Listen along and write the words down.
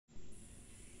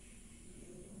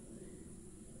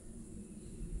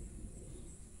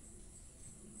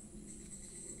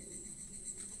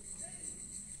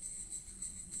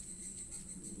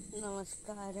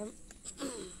നമസ്കാരം.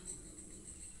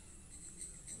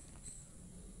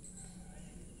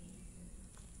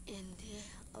 എൻ്റെ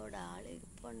അവിടെ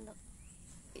ആളിരിപ്പുണ്ടോ?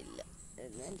 ഇല്ല.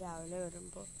 ഞാൻ രാവിലെ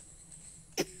വരുമ്പോൾ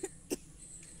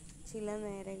ചില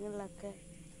നേരങ്ങളിലൊക്കെ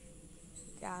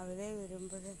രാവിലെ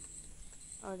വരുമ്പോൾ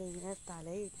അവിടെ ഇങ്ങനെ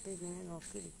തലയിട്ട് ഇങ്ങനെ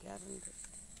നോക്കിയിരിക്കാറുണ്ട്.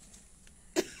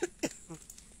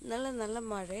 ഇന്നലെ നല്ല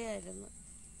മഴയായിരുന്നു.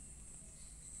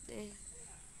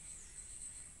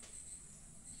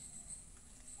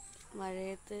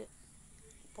 മഴയത്ത്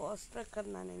പോസ്റ്ററൊക്കെ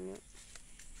നനഞ്ഞു,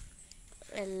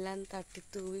 എല്ലാം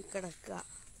തട്ടിത്തൂവി കിടക്കുക.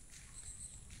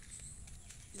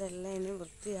 ഇതെല്ലാം ഇനി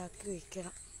വൃത്തിയാക്കി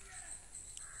വയ്ക്കണം.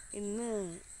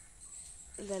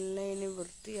 ഇതെല്ലാം ഇനി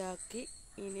വൃത്തിയാക്കി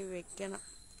ഇനി വെക്കണം.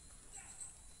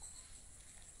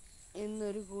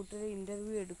 ഇന്നൊരു കൂട്ടർ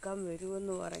ഇൻ്റർവ്യൂ എടുക്കാൻ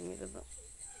വരുമെന്ന് പറഞ്ഞിരുന്നു.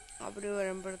 അവർ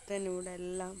വരുമ്പോഴത്തേനും ഇവിടെ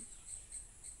എല്ലാം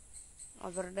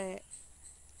അവരുടെ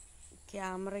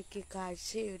ക്യാമറയ്ക്ക്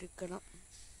കാഴ്ചയൊരുക്കണം.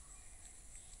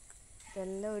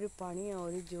 ഇതെല്ലാം ഒരു പണിയാണ്,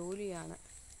 ഒരു ജോലിയാണ്.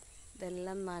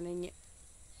 ഇതെല്ലാം നനഞ്ഞ്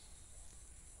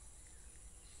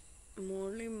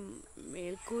മുകളിൽ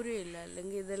മേൽക്കൂരയില്ല,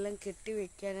 അല്ലെങ്കിൽ ഇതെല്ലാം കെട്ടി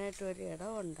വെക്കാനായിട്ട് ഒരു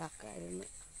ഇടം ഉണ്ടാക്കാമായിരുന്നു.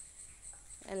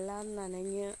 എല്ലാം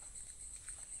നനഞ്ഞു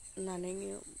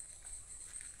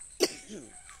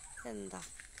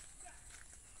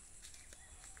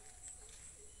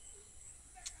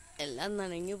എല്ലാം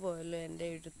നനഞ്ഞു പോയല്ലോ. എൻ്റെ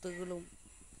എഴുത്തുകളും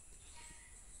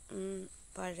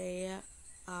പഴയ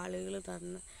ആളുകൾ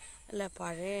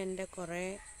പഴയ എൻ്റെ കുറേ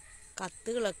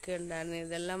കത്തുകളൊക്കെ ഉണ്ടായിരുന്നു.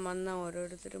 ഇതെല്ലാം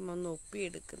ഓരോരുത്തരും വന്ന്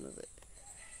ഒപ്പിയെടുക്കുന്നത്.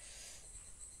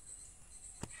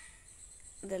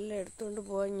 ഇതെല്ലാം എടുത്തുകൊണ്ട്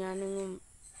പോകാൻ ഞാനങ്ങും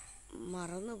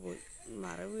മറന്നുപോയി.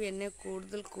 മറവി എന്നെ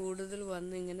കൂടുതൽ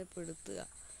വന്ന് ഇങ്ങനെ പെടുത്തുക.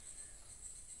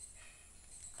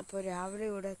 അപ്പോൾ രാവിലെ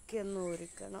ഇവിടെയൊക്കെ ഒന്ന്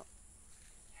ഒരുക്കണം.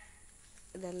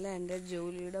 ഇതെല്ലാം എൻ്റെ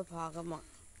ജോലിയുടെ ഭാഗമാണ്.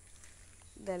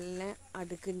 ഇതെല്ലാം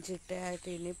അടുക്കും ചിട്ടയായിട്ട്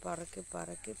ഇനി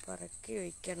പറക്കി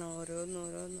വയ്ക്കണം.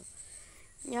 ഓരോന്ന്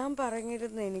ഞാൻ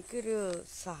പറഞ്ഞിരുന്നു എനിക്കൊരു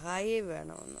സഹായി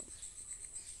വേണമെന്ന്.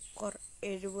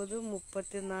 70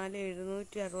 34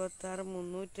 766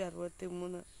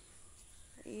 363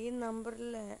 ഈ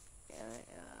നമ്പറിൽ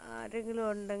ആരെങ്കിലും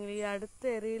ഉണ്ടെങ്കിൽ, ഈ അടുത്ത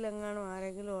ഏരിയയിലെങ്ങാനും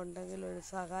ആരെങ്കിലും ഉണ്ടെങ്കിൽ ഒരു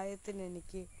സഹായത്തിന്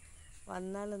എനിക്ക്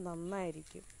വന്നാൽ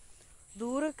നന്നായിരിക്കും.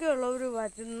 ദൂരൊക്കെ ഉള്ളവർ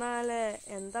വരുന്നാൽ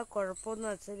എന്താ കുഴപ്പമെന്ന്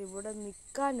വെച്ചാൽ ഇവിടെ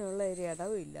നിൽക്കാനുള്ള ഒരു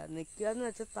ഇടവില്ല. നിൽക്കുകയെന്ന്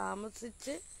വെച്ചാൽ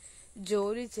താമസിച്ച്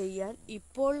ജോലി ചെയ്യാൻ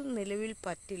ഇപ്പോൾ നിലവിൽ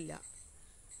പറ്റില്ല.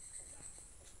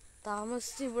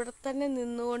 താമസിച്ച് ഇവിടെ തന്നെ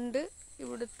നിന്നുകൊണ്ട്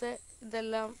ഇവിടുത്തെ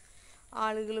ഇതെല്ലാം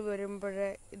ആളുകൾ വരുമ്പോഴേ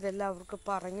ഇതെല്ലാം അവർക്ക്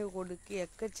പറഞ്ഞു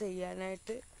കൊടുക്കുകയൊക്കെ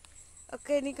ചെയ്യാനായിട്ട്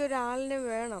ഒക്കെ എനിക്കൊരാളിനെ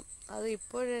വേണം. അത്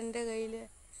ഇപ്പോഴെൻ്റെ കയ്യിൽ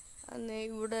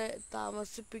ഇവിടെ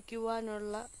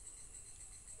താമസിപ്പിക്കുവാനുള്ള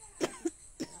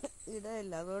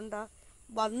ഇടമില്ല. അതുകൊണ്ടാണ്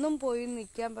വന്നും പോയി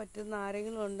നിൽക്കാൻ പറ്റുന്ന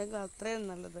ആരെങ്കിലും ഉണ്ടെങ്കിൽ അത്രയും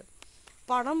നല്ലത്.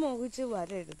 പണം മോഹിച്ച്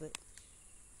വരരുത്.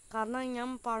 കാരണം ഞാൻ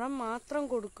പണം മാത്രം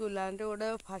കൊടുക്കില്ല, എൻ്റെ കൂടെ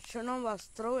ഭക്ഷണവും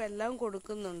വസ്ത്രവും എല്ലാം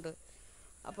കൊടുക്കുന്നുണ്ട്.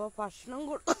 അപ്പോൾ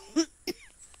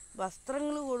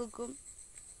വസ്ത്രങ്ങൾ കൊടുക്കും,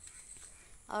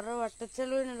 അവരുടെ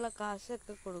വട്ടച്ചെലവിനുള്ള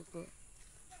കാശൊക്കെ കൊടുക്കും.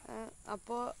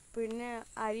 അപ്പോൾ പിന്നെ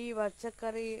അരി,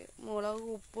 പച്ചക്കറി, മുളക്,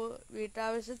 ഉപ്പ്,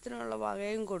 വീട്ടാവശ്യത്തിനുള്ള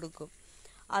വകയും കൊടുക്കും.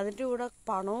 അതിൻ്റെ കൂടെ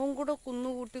പണവും കൂടെ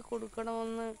കുന്നുകൂട്ടി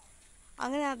കൊടുക്കണമെന്ന്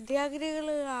അങ്ങനെ അത്യാഗ്രഹികൾ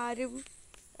ആരും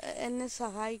എന്നെ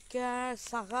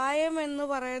സഹായം എന്ന്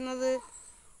പറയുന്നത്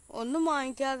ഒന്നും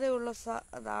വാങ്ങിക്കാതെയുള്ള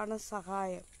അതാണ്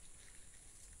സഹായം.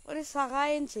 ഒരു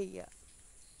സഹായം ചെയ്യുക.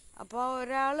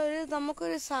 അപ്പോൾ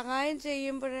നമുക്കൊരു സഹായം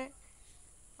ചെയ്യുമ്പോഴേ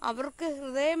അവർക്ക്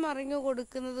ഹൃദയം അറിഞ്ഞു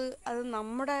കൊടുക്കുന്നത് അത്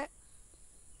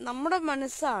നമ്മുടെ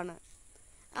മനസ്സാണ്.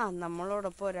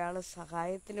 നമ്മളോടൊപ്പം ഒരാൾ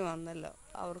സഹായത്തിന് വന്നല്ലോ,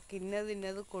 അവർക്ക്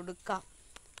ഇന്നത് കൊടുക്കാം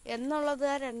എന്നുള്ളത്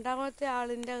ആ രണ്ടാമത്തെ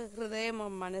ആളിൻ്റെ ഹൃദയം,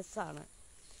 മനസ്സാണ്.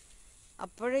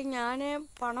 അപ്പോഴേ ഞാൻ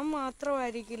പണം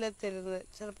മാത്രമായിരിക്കില്ല തരുന്നത്.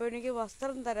 ചിലപ്പോൾ എനിക്ക്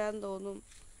വസ്ത്രം തരാൻ തോന്നും,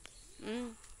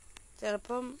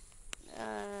 ചിലപ്പം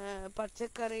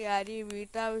പച്ചക്കറി, അരി,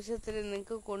 വീട്ടാവശ്യത്തിന്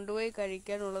നിങ്ങൾക്ക് കൊണ്ടുപോയി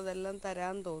കഴിക്കാനുള്ളതെല്ലാം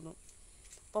തരാൻ തോന്നും.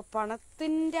 അപ്പോൾ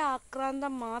പണത്തിൻ്റെ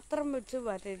ആക്രാന്തം മാത്രം വെച്ച്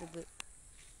വരരുത്.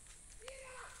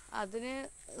 അതിന്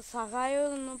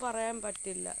സഹായമെന്നൊന്നും പറയാൻ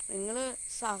പറ്റില്ല. നിങ്ങൾ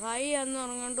സഹായിയാന്ന്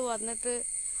പറഞ്ഞുകൊണ്ട് വന്നിട്ട്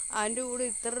അതിൻ്റെ കൂടെ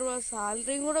ഇത്ര രൂപ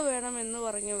സാലറിയും കൂടെ വേണമെന്ന്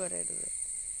പറഞ്ഞു വരരുത്.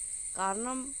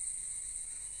 കാരണം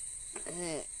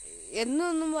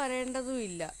എന്നൊന്നും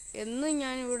വരേണ്ടതുമില്ല. എന്നും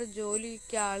ഞാനിവിടെ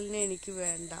ജോലിക്ക് ആളിനെ എനിക്ക്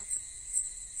വേണ്ട.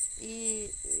 ഈ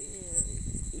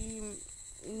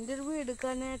ഇൻ്റർവ്യൂ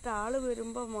എടുക്കാനായിട്ട് ആൾ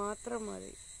വരുമ്പോൾ മാത്രം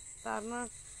മതി. കാരണം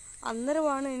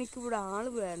അന്നേരമാണ് എനിക്കിവിടെ ആൾ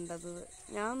വേണ്ടത്.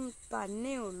 ഞാൻ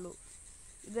തന്നെ ഉള്ളൂ.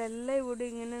 ഇതെല്ലാം ഇവിടെ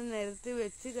ഇങ്ങനെ നിരത്തി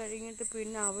വെച്ച് കഴിഞ്ഞിട്ട്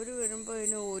പിന്നെ അവർ വരുമ്പോൾ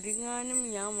ഇതിന് ഒരുങ്ങാനും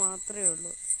ഞാൻ മാത്രമേ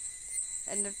ഉള്ളൂ.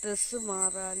 എൻ്റെ ഡ്രസ്സ്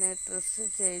മാറാൻ, ഡ്രസ്സ്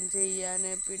ചേഞ്ച് ചെയ്യാൻ,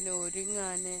 പിന്നെ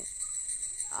ഒരുങ്ങാൻ,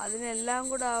 അതിനെല്ലാം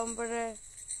കൂടെ ആകുമ്പോഴേ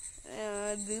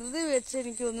ധൃതി വെച്ച്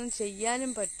എനിക്കൊന്നും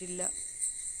ചെയ്യാനും പറ്റില്ല.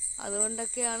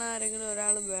 അതുകൊണ്ടൊക്കെയാണ് ആരെങ്കിലും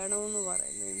ഒരാൾ വേണമെന്ന്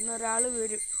പറയുന്നത്. ഇന്നൊരാൾ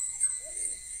വരും.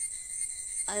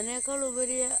 അതിനേക്കാൾ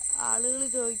ഉപരി ആളുകൾ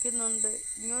ചോദിക്കുന്നുണ്ട്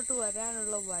ഇങ്ങോട്ട്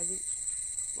വരാനുള്ള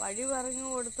വഴി പറഞ്ഞു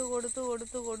കൊടുത്ത്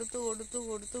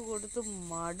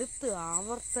മടുത്ത്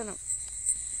ആവർത്തനം.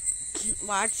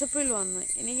 വാട്സപ്പിൽ വന്ന്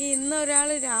എനിക്ക് ഇന്നൊരാൾ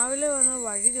രാവിലെ വന്ന്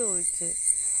വഴി ചോദിച്ച്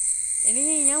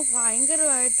ഞാൻ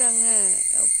ഭയങ്കരമായിട്ട് അങ്ങ്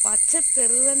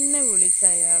പച്ചത്തെറി തന്നെ വിളിച്ച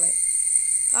അയാളെ.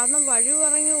 കാരണം വഴി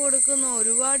പറഞ്ഞു കൊടുക്കുന്ന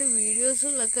ഒരുപാട്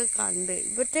വീഡിയോസുകളൊക്കെ കണ്ട്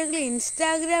ഇവറ്റെങ്കിലും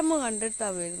ഇൻസ്റ്റാഗ്രാം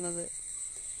കണ്ടിട്ടാണ് വരുന്നത്.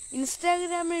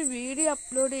 ഇൻസ്റ്റാഗ്രാമിൽ വീഡിയോ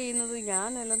അപ്ലോഡ് ചെയ്യുന്നത്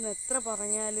ഞാനല്ലെന്ന് എത്ര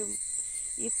പറഞ്ഞാലും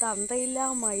ഈ തന്തയില്ലാ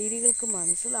മയിലുകൾക്ക്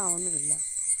മനസ്സിലാവുന്നില്ല.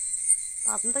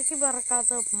 തന്തയ്ക്ക്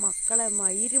പിറക്കാത്ത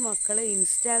മക്കളെ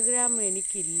ഇൻസ്റ്റാഗ്രാം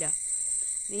എനിക്കില്ല.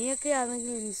 നീയൊക്കെ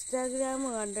ആണെങ്കിൽ ഇൻസ്റ്റാഗ്രാം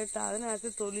കണ്ടിട്ട് അതിനകത്ത്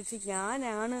തൊലിച്ച്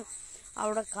ഞാനാണ്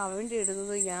അവിടെ കമൻ്റ്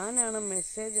ഇടുന്നത്, ഞാനാണ്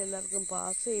മെസ്സേജ് എല്ലാവർക്കും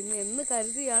പാസ് ചെയ്യുന്നത് എന്ന്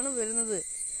കരുതിയാണ് വരുന്നത്.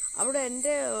 അവിടെ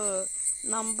എൻ്റെ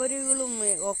നമ്പറുകളും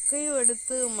ഒക്കെയും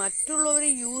എടുത്ത് മറ്റുള്ളവർ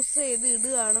യൂസ് ചെയ്ത്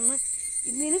ഇടുകയാണെന്ന്.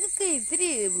 നിനക്കൊക്കെ ഇത്തിരി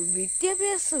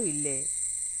വിദ്യാഭ്യാസമില്ലേ?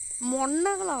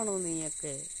 മൊണ്ണകളാണോ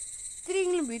നീയൊക്കെ?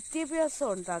 ഇത്തിരിയെങ്കിലും വിദ്യാഭ്യാസം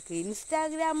ഉണ്ടാക്കി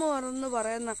ഇൻസ്റ്റാഗ്രാം എന്ന്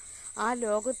പറയുന്ന ആ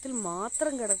ലോകത്തിൽ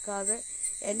മാത്രം കിടക്കാതെ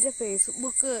എൻ്റെ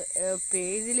ഫേസ്ബുക്ക്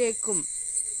പേജിലേക്കും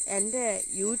എൻ്റെ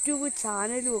യൂട്യൂബ്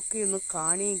ചാനലും ഒക്കെ ഒന്ന്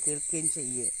കാണുകയും കേൾക്കുകയും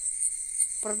ചെയ്യുക.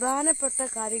 പ്രധാനപ്പെട്ട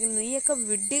കാര്യങ്ങൾ നീയൊക്കെ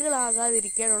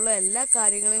വിഡ്ഢികളാകാതിരിക്കാനുള്ള എല്ലാ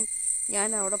കാര്യങ്ങളും ഞാൻ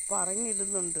അവിടെ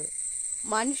പറഞ്ഞിടുന്നുണ്ട്.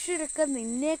 മനുഷ്യരൊക്കെ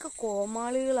നിന്നെയൊക്കെ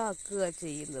കോമാളികളാക്കുക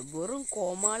ചെയ്യുന്നത്. വെറും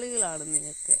കോമാളികളാണ്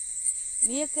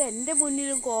നീയൊക്കെ എൻ്റെ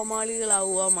മുന്നിലും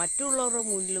കോമാളികളാവുക, മറ്റുള്ളവരുടെ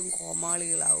മുന്നിലും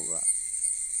കോമാളികളാവുക.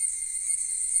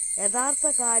 യഥാർത്ഥ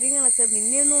കാര്യങ്ങളൊക്കെ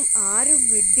നിന്നെയൊന്നും ആരും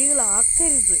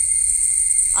വിഡ്ഢികളാക്കരുത്.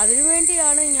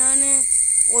 അതിനുവേണ്ടിയാണ് ഞാൻ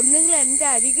ഒന്നുകിൽ എൻ്റെ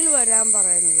അരികിൽ വരാൻ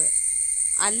പറയുന്നത്,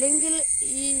 അല്ലെങ്കിൽ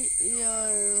ഈ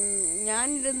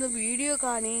ഞാനിരുന്ന് വീഡിയോ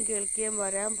കാണുകയും കേൾക്കുകയും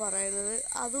വരാൻ പറയുന്നത്.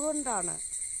 അതുകൊണ്ടാണ്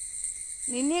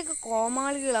നിന്നെയൊക്കെ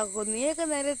കോമാളികളാക്കും. നീയൊക്കെ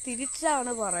നേരെ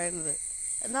തിരിച്ചാണ് പറയുന്നത്.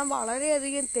 എന്നാൽ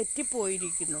വളരെയധികം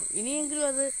തെറ്റിപ്പോയിരിക്കുന്നു. ഇനിയെങ്കിലും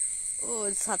അത്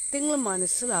സത്യങ്ങൾ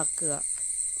മനസ്സിലാക്കുക.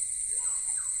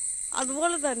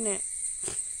 അതുപോലെ തന്നെ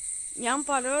ഞാൻ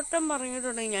പലവട്ടം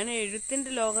പറഞ്ഞിട്ടുണ്ട് ഞാൻ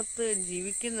എഴുത്തിൻ്റെ ലോകത്ത്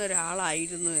ജീവിക്കുന്ന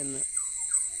ഒരാളായിരുന്നു എന്ന്.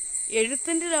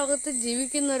 എഴുത്തിൻ്റെ ലോകത്ത്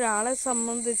ജീവിക്കുന്ന ഒരാളെ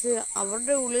സംബന്ധിച്ച്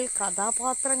അവരുടെ ഉള്ളിൽ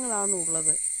കഥാപാത്രങ്ങളാണ്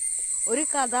ഉള്ളത്. ഒരു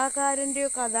കഥാകാരൻ്റെയോ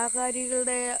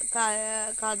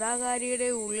കഥാകാരിയുടെ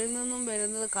ഉള്ളിൽ നിന്നും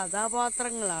വരുന്നത്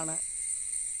കഥാപാത്രങ്ങളാണ്.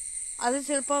 അത്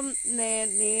ചിലപ്പം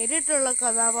നേരിട്ടുള്ള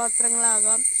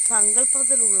കഥാപാത്രങ്ങളാകാം,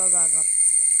 സങ്കല്പത്തിലുള്ളതാകാം.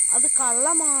 അത്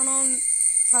കള്ളമാണോ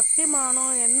സത്യമാണോ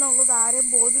എന്നുള്ളത് ആരും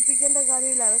ബോധിപ്പിക്കേണ്ട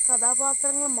കാര്യമില്ല. അത്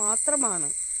കഥാപാത്രങ്ങൾ മാത്രമാണ്.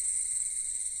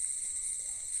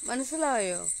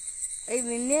 മനസ്സിലായോ?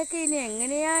 നിന്നെയൊക്കെ ഇനി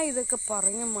എങ്ങനെയാ ഇതൊക്കെ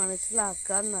പറഞ്ഞ്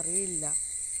മനസ്സിലാക്കാന്നറിയില്ല.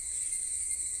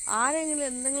 ആരെങ്കിലും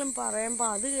എന്തെങ്കിലും പറയുമ്പോൾ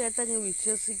അത് കേട്ടങ്ങ്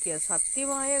വിശ്വസിക്കുക.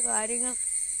 സത്യമായ കാര്യങ്ങൾ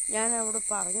ഞാൻ അവിടെ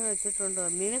പറഞ്ഞു വെച്ചിട്ടുണ്ട്.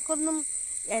 നിനക്കൊന്നും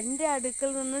എൻ്റെ അടുക്കൽ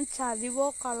നിന്നും ചതിവോ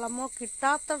കള്ളമോ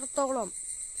കിട്ടാത്തിടത്തോളം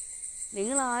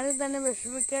നിങ്ങൾ ആരും തന്നെ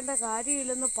വിഷമിക്കേണ്ട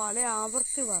കാര്യമില്ലെന്ന് പല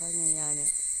ആവർത്തി പറഞ്ഞു ഞാൻ.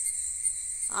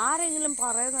 ആരെങ്കിലും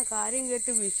പറയുന്ന കാര്യം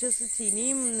കേട്ട് വിശ്വസിച്ച്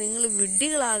ഇനിയും നിങ്ങൾ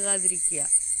വിഡ്ഢികളാകാതിരിക്കുക.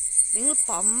 നിങ്ങൾ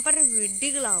പമ്പര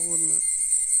വിഡ്ഢികളാവുന്നു.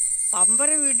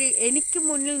 എനിക്ക്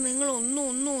മുന്നിൽ നിങ്ങൾ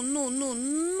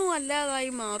ഒന്നും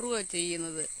അല്ലാതായി മാറുക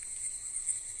ചെയ്യുന്നത്.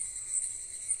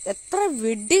 എത്ര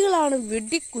വിഡ്ഢികളാണ്,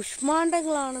 വിഡ്ഢി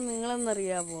കുഷ്മാണ്ഡങ്ങളാണ്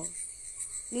നിങ്ങളെന്നറിയാമോ?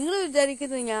 നിങ്ങൾ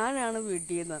വിചാരിക്കുന്നത് ഞാനാണ്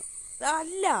വിഡ്ഢിയെന്ന്.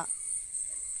 അല്ല,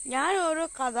 ഞാൻ ഓരോ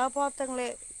കഥാപാത്രങ്ങളെ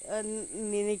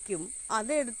നിനയ്ക്കും,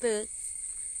 അതെടുത്ത്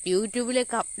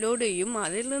യൂട്യൂബിലേക്ക് അപ്ലോഡ് ചെയ്യും.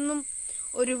 അതിൽ നിന്നും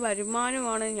ഒരു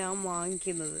വരുമാനമാണ് ഞാൻ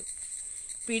വാങ്ങിക്കുന്നത്.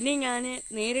 പിന്നെ ഞാൻ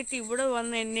നേരിട്ട് ഇവിടെ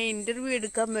വന്ന് എന്നെ ഇൻ്റർവ്യൂ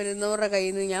എടുക്കാൻ വരുന്നവരുടെ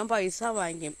കയ്യിൽ നിന്ന് ഞാൻ പൈസ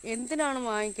വാങ്ങിക്കും. എന്തിനാണ്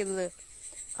വാങ്ങിക്കുന്നത്?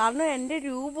 കാരണം എൻ്റെ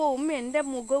രൂപവും എൻ്റെ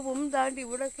മുഖവും ദാണ്ട്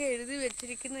ഇവിടെയൊക്കെ എഴുതി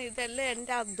വെച്ചിരിക്കുന്ന ഇതെല്ലാം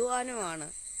എൻ്റെ അധ്വാനമാണ്.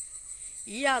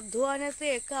 ഈ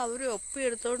അധ്വാനത്തെയൊക്കെ അവർ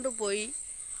ഒപ്പിയെടുത്തോണ്ട് പോയി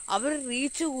അവർ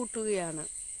റീച്ച് കൂട്ടുകയാണ്.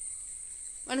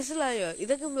 മനസ്സിലായോ?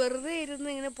 ഇതൊക്കെ വെറുതെ ഇരുന്ന്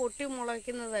ഇങ്ങനെ പൊട്ടി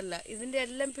മുളയ്ക്കുന്നതല്ല. ഇതിൻ്റെ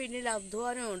എല്ലാം പിന്നിൽ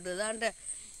അധ്വാനമുണ്ട്. അതാണ്ട്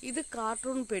ഇത്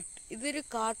കാർട്ടൂൺ പെട്ടി, ഇതൊരു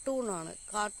കാർട്ടൂണാണ്,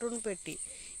 കാർട്ടൂൺ പെട്ടി.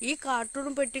 ഈ കാർട്ടൂൺ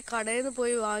പെട്ടി കടയിൽ നിന്ന്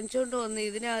പോയി വാങ്ങിച്ചുകൊണ്ട് വന്ന്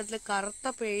ഇതിനകത്ത്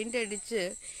കറുത്ത പെയിന്റ് അടിച്ച്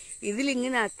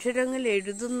ഇതിലിങ്ങനെ അക്ഷരങ്ങൾ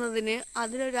എഴുതുന്നതിന്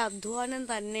അതിനൊരു അധ്വാനം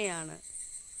തന്നെയാണ്.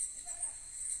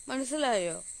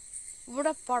 മനസ്സിലായോ?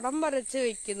 ഇവിടെ പടം വരച്ച്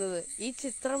വെക്കുന്നത്, ഈ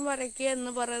ചിത്രം വരയ്ക്കുക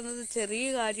എന്ന് പറയുന്നത് ചെറിയ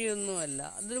കാര്യമൊന്നുമല്ല,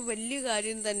 അതൊരു വലിയ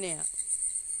കാര്യം തന്നെയാണ്.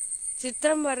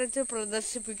 ചിത്രം വരച്ച്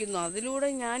പ്രദർശിപ്പിക്കുന്നു. അതിലൂടെ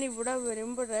ഞാൻ ഇവിടെ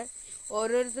വരുമ്പോൾ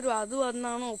ഓരോരുത്തരും അത്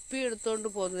വന്നാണ് ഒപ്പിയെടുത്തോണ്ട്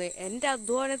പോകുന്നത്. എൻ്റെ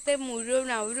അധ്വാനത്തെ മുഴുവൻ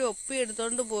അവർ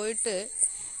ഒപ്പിയെടുത്തോണ്ട് പോയിട്ട്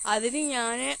അതിന്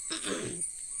ഞാൻ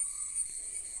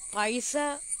പൈസ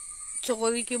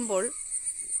ചോദിക്കുമ്പോൾ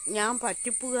ഞാൻ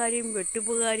പറ്റിപ്പുകാരിയും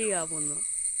വെട്ടിപ്പുകാരിയാവുന്നു.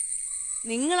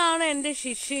 നിങ്ങളാണ് എൻ്റെ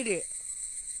ശിഷ്യര്.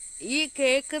 ഈ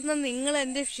കേൾക്കുന്ന നിങ്ങൾ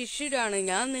എൻ്റെ ശിഷ്യരാണ്,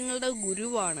 ഞാൻ നിങ്ങളുടെ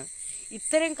ഗുരുവാണ്.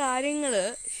 ഇത്തരം കാര്യങ്ങൾ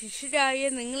ശിഷ്യരായ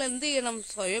നിങ്ങൾ എന്ത് ചെയ്യണം?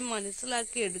 സ്വയം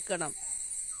മനസ്സിലാക്കി എടുക്കണം.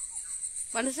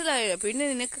 മനസ്സിലായോ? പിന്നെ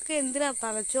നിനക്കൊക്കെ എന്തിനാ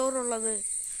തലച്ചോറുള്ളത്?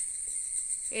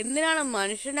 എന്തിനാണ്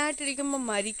മനുഷ്യനായിട്ടിരിക്കുമ്പോൾ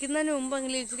മരിക്കുന്നതിന്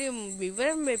മുമ്പെങ്കിലും ഇച്ചിരി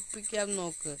വിവരം വെപ്പിക്കാൻ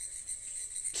നോക്ക്.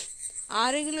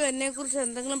 ആരെങ്കിലും എന്നെക്കുറിച്ച്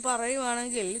എന്തെങ്കിലും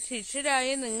പറയുവാണെങ്കിൽ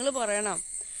ശിഷ്യരായി നിങ്ങൾ പറയണം,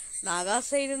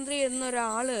 സൈരന്ധ്രി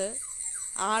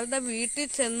ആളുടെ വീട്ടിൽ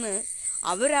ചെന്ന്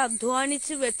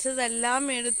അവരധ്വാനിച്ച് വെച്ചതെല്ലാം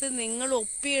എടുത്ത് നിങ്ങൾ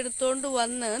ഒപ്പിയെടുത്തോണ്ട്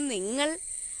വന്ന് നിങ്ങൾ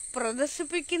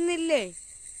പ്രദർശിപ്പിക്കുന്നില്ലേ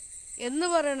എന്ന്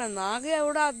പറയണം. നാഗ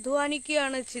അവിടെ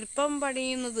അധ്വാനിക്കുകയാണ്, ശില്പം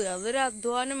പണിയുന്നത് അതൊരു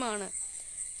അധ്വാനമാണ്,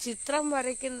 ചിത്രം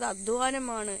വരയ്ക്കുന്നത്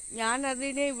അധ്വാനമാണ്. ഞാൻ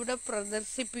അതിനെ ഇവിടെ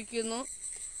പ്രദർശിപ്പിക്കുന്നു.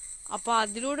 അപ്പൊ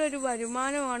അതിലൂടെ ഒരു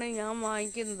വരുമാനമാണ് ഞാൻ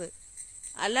വാങ്ങിക്കുന്നത്.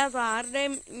 അല്ലാതെ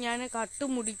ആരുടെയും ഞാൻ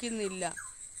കട്ടുമുടിക്കുന്നില്ല,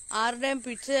 ആരുടെയും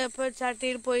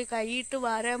ചട്ടിയിൽ പോയി കൈയിട്ട്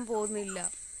വാരാൻ പോകുന്നില്ല,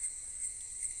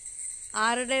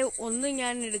 ആരുടെ ഒന്നും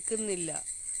ഞാൻ എടുക്കുന്നില്ല.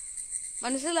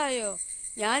 മനസ്സിലായോ?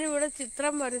 ഞാനിവിടെ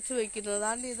ചിത്രം വരച്ചു വെക്കുന്നത്,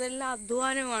 അതുകൊണ്ട് ഇതെല്ലാം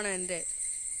അധ്വാനമാണ് എൻ്റെ.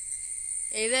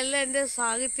 ഇതെല്ലാം എൻ്റെ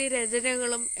സാഹിത്യ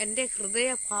രചനകളും എൻ്റെ ഹൃദയ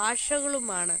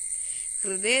ഭാഷകളുമാണ്.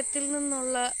 ഹൃദയത്തിൽ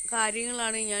നിന്നുള്ള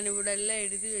കാര്യങ്ങളാണ് ഞാൻ ഇവിടെ എല്ലാം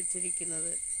എഴുതി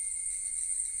വെച്ചിരിക്കുന്നത്.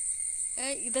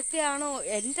 ഇതൊക്കെയാണോ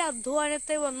എൻ്റെ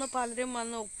അധ്വാനത്തെ പലരും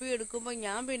വന്ന് ഒപ്പിയെടുക്കുമ്പോൾ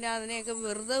ഞാൻ പിന്നെ അതിനെയൊക്കെ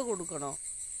വെറുതെ കൊടുക്കണോ?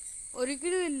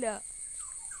 ഒരിക്കലും ഇല്ല,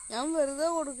 ഞാൻ വെറുതെ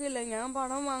കൊടുക്കില്ല. ഞാൻ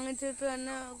പണം വാങ്ങിച്ചിട്ട്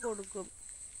തന്നെ കൊടുക്കും.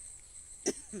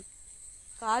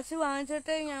 കാശ്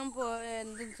വാങ്ങിച്ചിട്ടേ ഞാൻ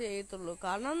എന്തും ചെയ്യത്തുള്ളൂ.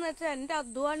 കാരണം എന്ന് വെച്ചാൽ എൻ്റെ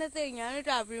അധ്വാനത്തെ,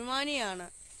 ഞാനൊരു അഭിമാനിയാണ്.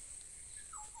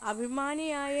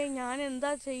 അഭിമാനിയായ ഞാൻ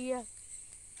എന്താ ചെയ്യുക?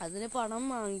 അതിന് പണം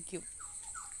വാങ്ങിക്കും.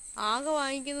 ആകെ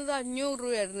വാങ്ങിക്കുന്നത് 500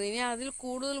 രൂപയായിരുന്നു, ഇനി അതിൽ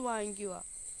കൂടുതൽ വാങ്ങിക്കുക.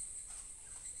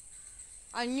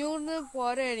 500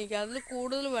 പോരാ, എനിക്ക് അതിൽ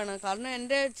കൂടുതൽ വേണം. കാരണം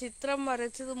എൻ്റെ ചിത്രം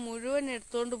വരച്ചത് മുഴുവൻ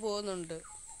എടുത്തോണ്ട് പോകുന്നുണ്ട്,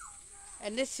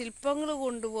 എൻ്റെ ശില്പങ്ങൾ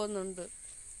കൊണ്ടുപോകുന്നുണ്ട്,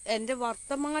 എൻ്റെ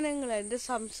വർത്തമാനങ്ങൾ, എൻ്റെ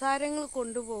സംസാരങ്ങൾ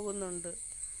കൊണ്ടുപോകുന്നുണ്ട്.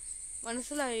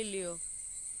 മനസ്സിലായില്ലയോ?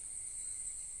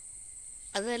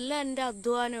 അതെല്ലാം എൻ്റെ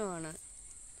അധ്വാനമാണ്.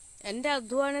 എൻ്റെ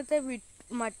അധ്വാനത്തെ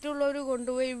മറ്റുള്ളവർ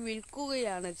കൊണ്ടുപോയി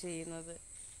വിൽക്കുകയാണ് ചെയ്യുന്നത്.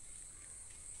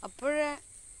 അപ്പോഴേ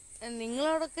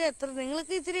നിങ്ങളോടൊക്കെ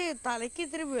നിങ്ങൾക്ക് ഇത്തിരി തലയ്ക്ക്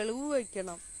ഇത്തിരി വെളിവ്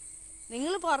വയ്ക്കണം.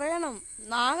 നിങ്ങൾ പറയണം,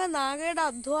 നാഗയുടെ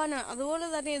അധ്വാനം. അതുപോലെ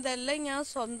തന്നെ ഇതെല്ലാം ഞാൻ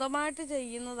സ്വന്തമായിട്ട്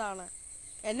ചെയ്യുന്നതാണ്,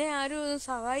 എന്നെ ആരും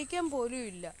സഹായിക്കാൻ പോലും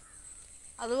ഇല്ല.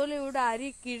 അതുപോലെ ഇവിടെ അരി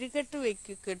കിഴികെട്ട്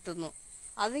കെട്ടുന്നു,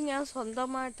 അത് ഞാൻ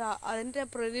സ്വന്തമായിട്ടാ. അതിൻ്റെ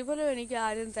പ്രതിഫലം എനിക്ക്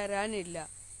ആരും തരാനില്ല.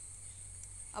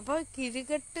 അപ്പൊ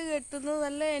കിഴികെട്ട്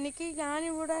കെട്ടുന്നതല്ല എനിക്ക്,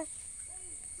 ഞാനിവിടെ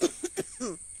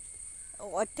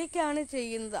ഒറ്റയ്ക്കാണ്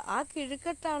ചെയ്യുന്നത്. ആ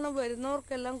കിഴികെട്ടാണ്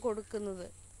വരുന്നവർക്കെല്ലാം കൊടുക്കുന്നത്.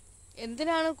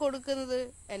 എന്തിനാണ് കൊടുക്കുന്നത്?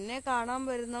 എന്നെ കാണാൻ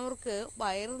വരുന്നവർക്ക്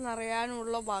വയറ്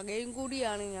നിറയാനുള്ള വകയും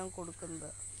കൂടിയാണ് ഞാൻ കൊടുക്കുന്നത്.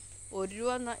 1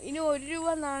 രൂപ, ഇനി 1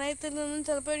 രൂപ നാണയത്തിൽ നിന്നും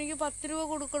ചിലപ്പോൾ എനിക്ക് 10 രൂപ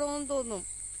കൊടുക്കണമെന്ന് തോന്നും.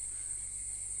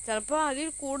 ചിലപ്പോൾ അതിൽ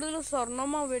കൂടുതൽ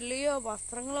സ്വർണമോ വെള്ളിയോ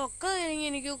വസ്ത്രങ്ങളോ ഒക്കെ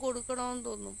എനിക്ക് കൊടുക്കണമെന്ന്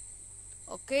തോന്നും.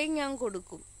 ഒക്കെയും ഞാൻ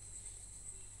കൊടുക്കും.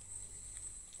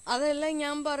 അതെല്ലാം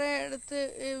ഞാൻ എടുത്ത്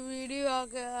വീഡിയോ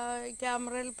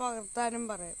ക്യാമറയിൽ പകർത്താനും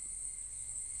പറയും.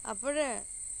 അപ്പോഴേ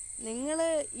നിങ്ങൾ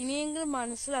ഇനിയെങ്കിലും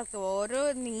മനസ്സിലാക്കുക.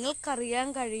 നിങ്ങൾക്കറിയാൻ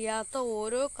കഴിയാത്ത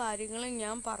ഓരോ കാര്യങ്ങളും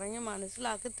ഞാൻ പറഞ്ഞ്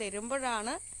മനസ്സിലാക്കി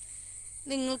തരുമ്പോഴാണ്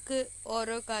നിങ്ങൾക്ക്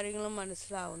ഓരോ കാര്യങ്ങളും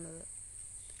മനസ്സിലാവുന്നത്.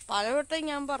 പലവട്ടം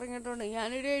ഞാൻ പറഞ്ഞിട്ടുണ്ട്,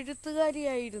 ഞാനൊരു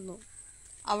എഴുത്തുകാരിയായിരുന്നു.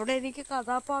 അവിടെ എനിക്ക്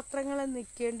കഥാപാത്രങ്ങളെ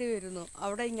നിൽക്കേണ്ടി വരുന്നു,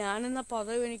 അവിടെ ഞാനെന്ന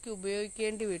പദം എനിക്ക്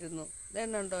ഉപയോഗിക്കേണ്ടി വരുന്നു.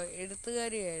 ഇതെന്നുണ്ടോ?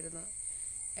 എഴുത്തുകാരിയായിരുന്നു.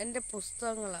 എൻ്റെ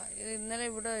പുസ്തകങ്ങളാണ് ഇത്. ഇന്നലെ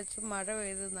ഇവിടെ വെച്ച് മഴ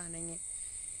പെയ്ത് നനഞ്ഞ്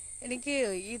എനിക്ക്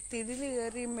ഈ തിരിൽ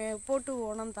കയറി മേപ്പോട്ട്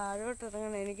പോകണം, താഴോട്ട്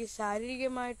ഇറങ്ങണം. എനിക്ക്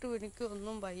ശാരീരികമായിട്ടും എനിക്ക്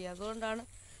ഒന്നും വയ്യ. അതുകൊണ്ടാണ്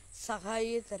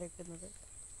സഹായിയെ തിരക്കുന്നത്.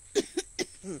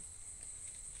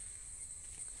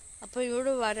 അപ്പൊ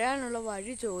ഇവിടെ വരാനുള്ള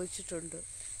വഴി ചോദിച്ചിട്ടുണ്ട്.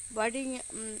 വഴി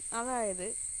അതായത്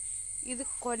ഇത്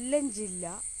കൊല്ലം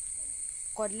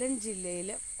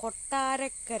ജില്ലയിലെ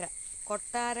കൊട്ടാരക്കര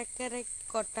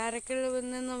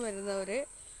നിന്ന് വരുന്നവര്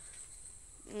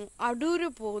അടൂര്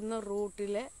പോകുന്ന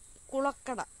റൂട്ടിലെ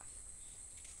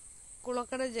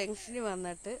കുളക്കട ജംഗ്ഷനിൽ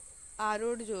വന്നിട്ട്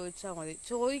ആരോട് ചോദിച്ചാൽ മതി.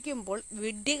 ചോദിക്കുമ്പോൾ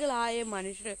വിഡ്ഢികളായ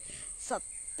മനുഷ്യർ,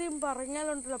 സത്യം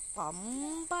പറഞ്ഞാലുണ്ടല്ലോ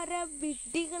പമ്പര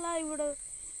വിഡ്ഢികളായി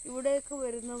ഇവിടേക്ക്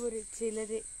വരുന്നവര്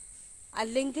ചിലര്.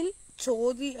 അല്ലെങ്കിൽ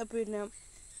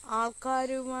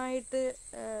ആൾക്കാരുമായിട്ട്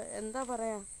എന്താ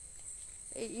പറയാ,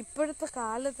 ഇപ്പോഴത്തെ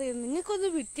കാലത്ത് നിങ്ങൾക്കൊന്ന്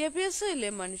വിദ്യാഭ്യാസമില്ലേ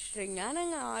മനുഷ്യരെ?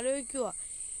 ഞാനങ്ങ് ആലോചിക്കുക,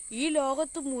 ഈ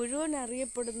ലോകത്ത് മുഴുവൻ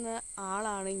അറിയപ്പെടുന്ന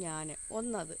ആളാണ് ഞാൻ.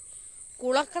 ഒന്നത്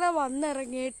കുളക്കട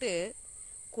വന്നിറങ്ങിയിട്ട്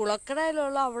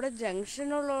കുളക്കടയിലുള്ള അവിടെ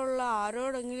ജംഗ്ഷനിലുള്ള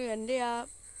ആരോടെങ്കിലും എൻ്റെ ആ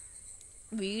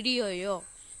വീഡിയോയോ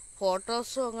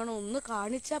ഫോട്ടോസോ അങ്ങനെ ഒന്ന്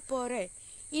കാണിച്ചാൽ പോരെ?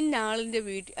 ഇന്ന ആളിൻ്റെ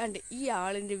വീട്ടിൽ ഈ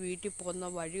ആളിൻ്റെ വീട്ടിൽ പോകുന്ന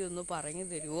വഴി ഒന്ന് പറഞ്ഞു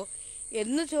തരുമോ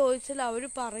എന്ന് ചോദിച്ചാൽ അവർ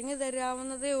പറഞ്ഞു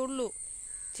തരാവുന്നതേ ഉള്ളൂ.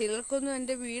 ചിലർക്കൊന്നും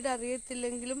എൻ്റെ വീട്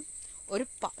അറിയത്തില്ലെങ്കിലും ഒരു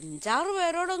 5-6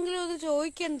 പേരോടെങ്കിലും ഒന്ന്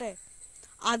ചോദിക്കണ്ടേ?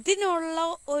 അതിനുള്ള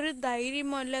ഒരു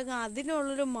ധൈര്യമോ അല്ലെങ്കിൽ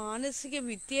അതിനുള്ളൊരു മാനസിക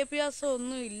വിദ്യാഭ്യാസം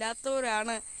ഒന്നും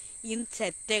ഇല്ലാത്തവരാണ് ഈ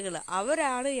ചെറ്റകൾ.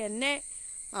 അവരാണ് എന്നെ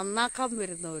നന്നാക്കാൻ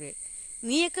വരുന്നവര്.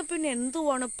 നീയൊക്കെ പിന്നെ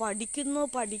എന്തുവാണ്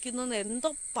പഠിക്കുന്നു എന്തോ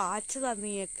പാച്ചതാ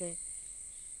നീയൊക്കെ?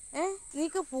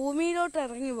 നീക്ക് ഭൂമിയിലോട്ട്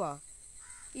ഇറങ്ങി വാ.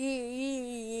 ഈ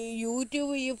ഈ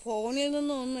യൂട്യൂബ് ഈ ഫോണിൽ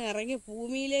നിന്നും ഒന്ന് ഇറങ്ങി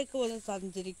ഭൂമിയിലേക്ക് വന്ന്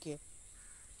സഞ്ചരിക്കുക.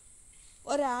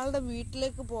 ഒരാളുടെ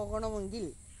വീട്ടിലേക്ക് പോകണമെങ്കിൽ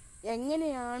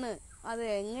എങ്ങനെയാണ്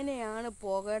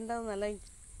പോകേണ്ടതെന്നല്ല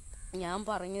ഞാൻ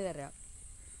പറഞ്ഞു തരാം.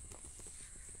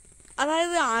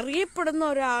 അതായത് അറിയപ്പെടുന്ന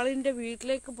ഒരാളിൻ്റെ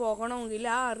വീട്ടിലേക്ക് പോകണമെങ്കിൽ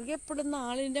ആ അറിയപ്പെടുന്ന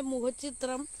ആളിൻ്റെ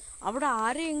മുഖചിത്രം അവിടെ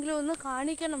ആരെയെങ്കിലും ഒന്ന്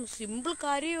കാണിക്കണം. സിമ്പിൾ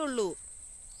കാര്യമേ ഉള്ളൂ.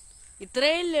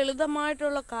 ഇത്രയും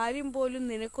ലളിതമായിട്ടുള്ള കാര്യം പോലും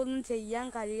നിനക്കൊന്നും ചെയ്യാൻ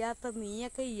കഴിയാത്ത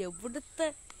നീയൊക്കെ എവിടുത്തെ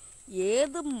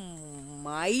ഏത്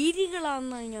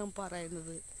മൈരികളാണെന്നാണ് ഞാൻ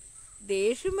പറയുന്നത്.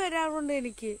 ദേഷ്യം വരാറുണ്ട്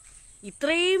എനിക്ക്.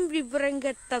 ഇത്രയും വിവരം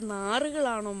കെട്ട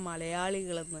നാറുകളാണോ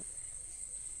മലയാളികളെന്ന്?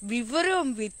 വിവരവും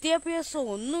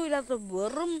വിദ്യാഭ്യാസവും ഒന്നുമില്ലാത്ത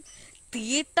വെറും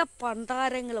തീട്ട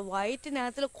പണ്ടാരങ്ങൾ.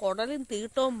 വയറ്റിനകത്തിൽ കുടലും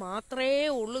തീട്ടവും മാത്രമേ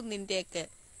ഉള്ളൂ നിന്റെയൊക്കെ.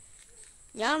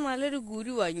 ഞാൻ നല്ലൊരു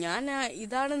ഗുരുവാണ്.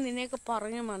 ഇതാണ് നിന്നെയൊക്കെ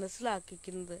പറഞ്ഞ്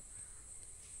മനസ്സിലാക്കിക്കുന്നത്.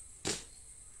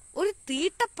 ഒരു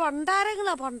തീട്ട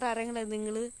പണ്ടാരങ്ങളെ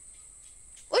നിങ്ങള്.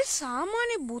 ഒരു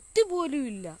സാമാന്യ ബുദ്ധി പോലും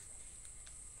ഇല്ല.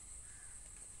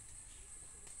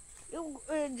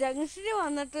 ജംഗ്ഷനിൽ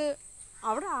വന്നിട്ട്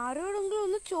അവിടെ ആരോടെങ്കിലും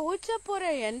ഒന്ന് ചോദിച്ചാൽ പോരെ?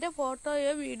 എൻ്റെ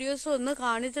ഫോട്ടോയോ വീഡിയോസോ ഒന്ന്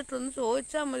കാണിച്ചിട്ടൊന്ന്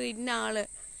ചോദിച്ചാൽ മതി. ഇന്ന ആള്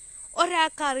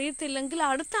ഒരാൾക്ക് അറിയത്തില്ലെങ്കിൽ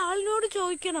അടുത്ത ആളിനോട്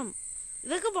ചോദിക്കണം.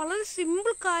 ഇതൊക്കെ വളരെ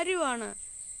സിമ്പിൾ കാര്യമാണ്.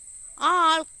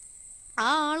 ആ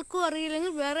ആൾക്കും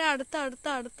അറിയില്ലെങ്കിൽ വേറെ അടുത്ത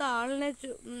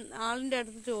ആളിൻ്റെ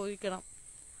അടുത്ത് ചോദിക്കണം.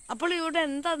 അപ്പോൾ ഇവിടെ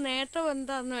നേട്ടം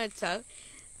എന്താന്ന് വെച്ചാൽ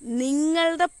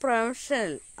നിങ്ങളുടെ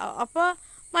പ്രൊഫഷണൽ. അപ്പൊ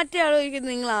മറ്റേ ആൾ ചോദിക്കും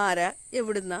നിങ്ങൾ ആരാ,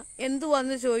 എവിടുന്ന, എന്തു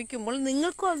വന്ന് ചോദിക്കുമ്പോൾ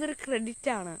നിങ്ങൾക്കും അതൊരു ക്രെഡിറ്റ്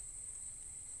ആണ്.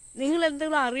 നിങ്ങൾ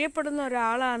എന്തെങ്കിലും അറിയപ്പെടുന്ന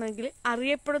ഒരാളാണെങ്കിൽ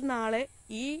അറിയപ്പെടുന്ന ആളെ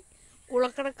ഈ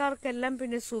കുളക്കടക്കാർക്കെല്ലാം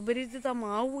പിന്നെ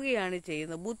സുപരിചിതമാവുകയാണ്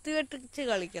ചെയ്യുന്നത്. ബുദ്ധികെട്ടിച്ച്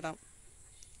കളിക്കണം.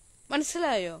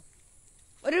 മനസ്സിലായോ?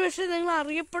 ഒരുപക്ഷെ നിങ്ങൾ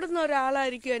അറിയപ്പെടുന്ന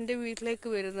ഒരാളായിരിക്കും എൻ്റെ വീട്ടിലേക്ക്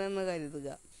വരുന്നതെന്ന് കരുതുക.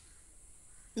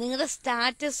 നിങ്ങളുടെ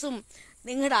സ്റ്റാറ്റസും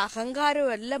നിങ്ങളുടെ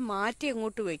അഹങ്കാരവും എല്ലാം മാറ്റി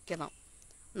അങ്ങോട്ട് വെക്കണം.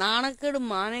 നാണക്കേടും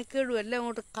മാനക്കേടും എല്ലാം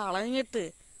അങ്ങോട്ട് കളഞ്ഞിട്ട്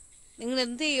നിങ്ങൾ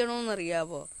എന്ത്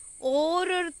ചെയ്യണമെന്നറിയാവോ?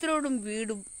 ഓരോരുത്തരോടും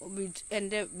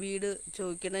എൻ്റെ വീട്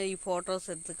ചോദിക്കണം. ഈ ഫോട്ടോസ്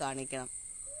എടുത്ത് കാണിക്കണം.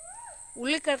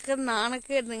 ഉള്ളിൽ കിടക്കുന്ന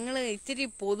നാണക്കേട് നിങ്ങൾ ഇച്ചിരി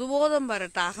പൊതുബോധം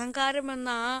വരട്ടെ. അഹങ്കാരം എന്ന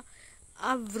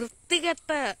ആ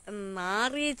വൃത്തികെട്ട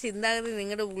നാറിയ ചിന്താഗതി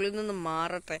നിങ്ങളുടെ ഉള്ളിൽ നിന്ന്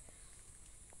മാറട്ടെ.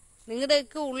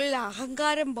 നിങ്ങളുടെയൊക്കെ ഉള്ളിൽ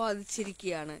അഹങ്കാരം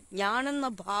ബാധിച്ചിരിക്കുകയാണ്. ഞാനെന്ന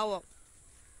ഭാവം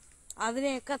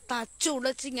അതിനെയൊക്കെ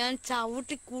തച്ചുടച്ച് ഞാൻ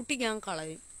ചവിട്ടിക്കൂട്ടി ഞാൻ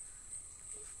കളയും.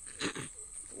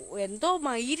 എന്തോ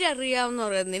മയിരറിയാമെന്ന്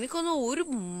പറയാം. നിനക്കൊന്നും ഒരു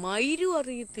മയിരും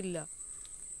അറിയത്തില്ല.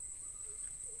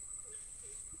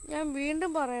 ഞാൻ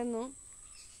വീണ്ടും പറയുന്നു,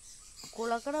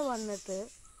 കുളക്കട വന്നിട്ട്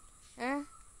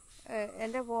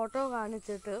എൻ്റെ ഫോട്ടോ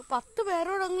കാണിച്ചിട്ട് 10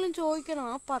 പേരോടെങ്കിലും ചോദിക്കണം.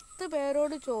 ആ 10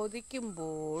 പേരോട്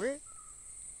ചോദിക്കുമ്പോൾ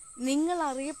നിങ്ങൾ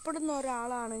അറിയപ്പെടുന്ന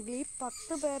ഒരാളാണെങ്കിൽ ഈ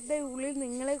 10 പേരുടെ ഉള്ളിൽ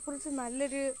നിങ്ങളെക്കുറിച്ച്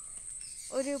നല്ലൊരു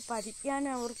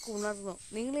പരിജ്ഞാനം അവർക്ക് ഉണർന്നു.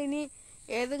 നിങ്ങളിനി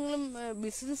ഏതെങ്കിലും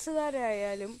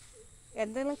ബിസിനസ്സുകാരായാലും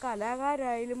എന്തെങ്കിലും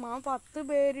കലാകാരായാലും ആ 10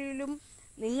 പേരിലും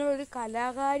നിങ്ങളൊരു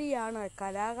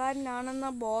കലാകാരനാണെന്ന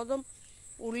ബോധം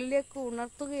ഉള്ളിലേക്ക്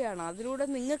ഉണർത്തുകയാണ്. അതിലൂടെ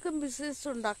നിങ്ങൾക്കും ബിസിനസ്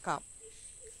ഉണ്ടാക്കാം.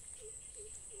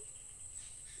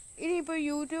 ഇനിയിപ്പോൾ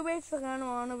യൂട്യൂബേഴ്സ്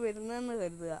ആണ് വരുന്നതെന്ന്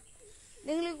കരുതുക.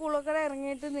 നിങ്ങൾ ഈ കുളക്കട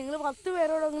ഇറങ്ങിയിട്ട് നിങ്ങൾ 10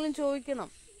 പേരോടെങ്കിലും ചോദിക്കണം.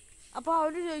 അപ്പോൾ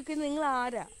അവർ ചോദിക്കും നിങ്ങൾ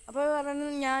ആരാ? അപ്പോൾ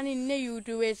പറയുന്നത് ഞാൻ ഇന്ന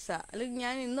യൂട്യൂബേഴ്സാ, അല്ലെങ്കിൽ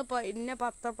ഞാൻ ഇന്ന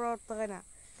പത്രപ്രവർത്തകനാ,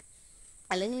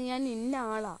 അല്ലെങ്കിൽ ഞാൻ ഇന്ന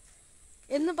ആളാ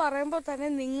എന്ന് പറയുമ്പോൾ തന്നെ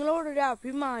നിങ്ങളോടൊരു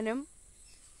അഭിമാനം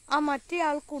ആ മറ്റേ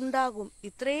ആൾക്കുണ്ടാകും.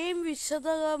 ഇത്രയും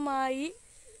വിശദമായി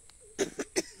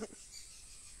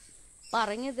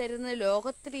പറഞ്ഞു തരുന്ന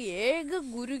ലോകത്തിലെ ഏക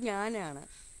ഗുരു ഞാനാണ്.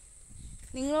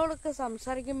 നിങ്ങളോടൊക്കെ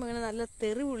സംസാരിക്കുമ്പോൾ ഇങ്ങനെ നല്ല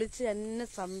തെറി വിളിച്ച് എന്നെ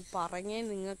പറഞ്ഞേ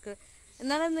നിങ്ങൾക്ക്,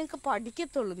 എന്നാലേ നിങ്ങൾക്ക്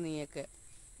പഠിക്കത്തുള്ളൂ.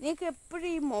 നിങ്ങൾക്ക് എപ്പോഴും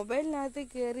ഈ മൊബൈലിനകത്ത്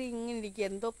കയറി ഇങ്ങനെ ഇരിക്കുക.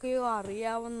 എന്തൊക്കെയോ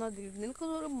അറിയാവുന്നതിൽ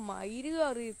നിനക്കൊന്നും ഒരു മൈരും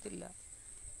അറിയത്തില്ല.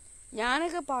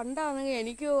 ഞാനൊക്കെ പണ്ടാണെങ്കിൽ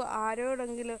എനിക്ക്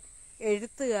ആരോടെങ്കിലും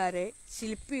എഴുത്തുകാരെ,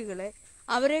 ശില്പികളെ,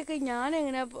 അവരെയൊക്കെ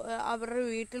ഞാനെങ്ങനെ അവരുടെ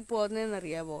വീട്ടിൽ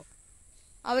പോകുന്നതെന്നറിയാമോ?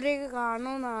 അവരെയൊക്കെ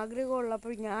കാണണമെന്ന്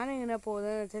ആഗ്രഹമുള്ളപ്പോൾ ഞാനെങ്ങനെ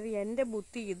പോകുന്നതെന്ന് വെച്ചാൽ എൻ്റെ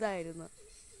ബുദ്ധി ഇതായിരുന്നു.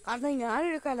 കാരണം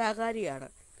ഞാനൊരു കലാകാരിയാണ്.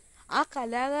 ആ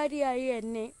കലാകാരിയായി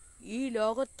എന്നെ ഈ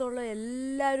ലോകത്തുള്ള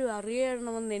എല്ലാവരും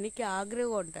അറിയണമെന്ന് എനിക്ക്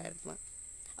ആഗ്രഹമുണ്ടായിരുന്നു.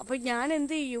 അപ്പം ഞാൻ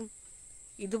എന്ത് ചെയ്യും?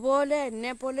 ഇതുപോലെ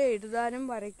എന്നെപ്പോലെ എഴുതാനും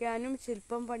വരയ്ക്കാനും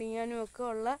ശില്പം പണിയാനും ഒക്കെ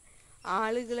ഉള്ള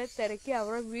ആളുകളെ തിരക്കി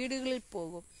അവരുടെ വീടുകളിൽ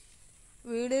പോകും.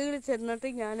 വീടുകളിൽ ചെന്നിട്ട്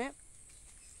ഞാൻ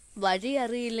വഴി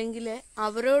അറിയില്ലെങ്കിൽ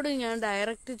അവരോട് ഞാൻ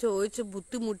ഡയറക്റ്റ് ചോദിച്ച്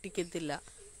ബുദ്ധിമുട്ടിക്കത്തില്ല.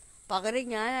 പകരം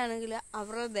ഞാനാണെങ്കിൽ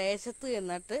അവരുടെ ദേശത്ത്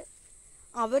ചെന്നിട്ട്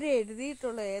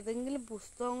അവരെഴുതിയിട്ടുള്ള ഏതെങ്കിലും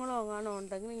പുസ്തകങ്ങളോ എങ്ങാനോ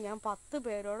ഉണ്ടെങ്കിൽ ഞാൻ 10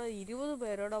 പേരോടോ 20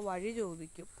 പേരോടോ വഴി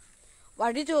ചോദിക്കും.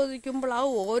 വഴി ചോദിക്കുമ്പോൾ ആ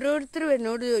ഓരോരുത്തരും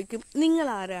എന്നോട് ചോദിക്കും, നിങ്ങൾ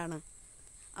ആരാണ്?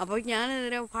 അപ്പോൾ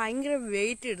ഞാനെതിരെ ഭയങ്കര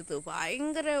വെയിറ്റ് എടുത്തു.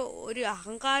 ഭയങ്കര ഒരു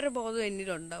അഹങ്കാരബോധം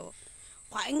എന്നിലുണ്ടാവും.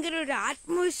 ഭയങ്കര ഒരു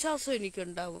ആത്മവിശ്വാസം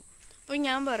എനിക്കുണ്ടാവും. അപ്പം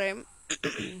ഞാൻ പറയും,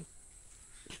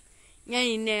 ഞാൻ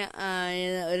പിന്നെ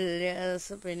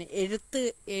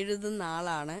എഴുതുന്ന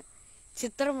ആളാണ്,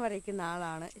 ചിത്രം വരയ്ക്കുന്ന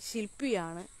ആളാണ്,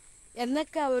 ശില്പിയാണ്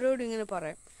എന്നൊക്കെ അവരോട് ഇങ്ങനെ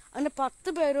പറയും. അങ്ങനെ 10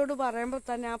 പേരോട് പറയുമ്പോൾ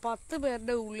തന്നെ ആ 10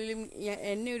 പേരുടെ ഉള്ളിലും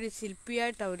എന്നെ ഒരു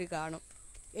ശില്പിയായിട്ട് അവർ കാണും,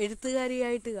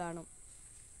 എഴുത്തുകാരിയായിട്ട് കാണും.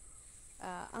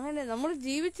 അങ്ങനെ നമ്മൾ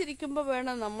ജീവിച്ചിരിക്കുമ്പോൾ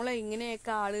വേണം നമ്മളെ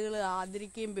ഇങ്ങനെയൊക്കെ ആളുകൾ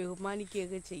ആദരിക്കുകയും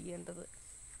ബഹുമാനിക്കുകയൊക്കെ ചെയ്യേണ്ടത്.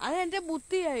 അതെൻ്റെ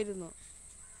ബുദ്ധിയായിരുന്നു.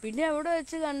 പിന്നെ എവിടെ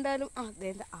വെച്ച് കണ്ടാലും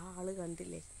അതേണ്ട ആ ആള്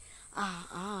കണ്ടില്ലേ, ആ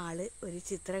ആള് ഒരു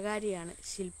ചിത്രകാരിയാണ്,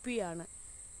 ശില്പിയാണ്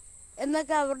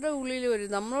എന്നൊക്കെ അവരുടെ ഉള്ളിൽ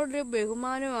വരും. നമ്മളോടൊരു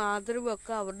ബഹുമാനവും ആദരവും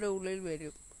ഒക്കെ അവരുടെ ഉള്ളിൽ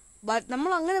വരും.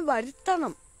 നമ്മൾ അങ്ങനെ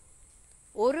വരുത്തണം.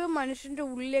 ഓരോ മനുഷ്യൻ്റെ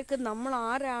ഉള്ളിലേക്ക് നമ്മൾ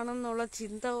ആരാണെന്നുള്ള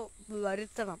ചിന്ത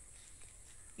വരുത്തണം.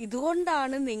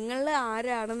 ഇതുകൊണ്ടാണ് നിങ്ങൾ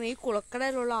ആരാണെന്ന് ഈ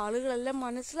കുളക്കടയിലുള്ള ആളുകളെല്ലാം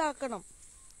മനസ്സിലാക്കണം.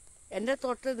 എൻ്റെ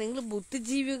തൊട്ട് നിങ്ങൾ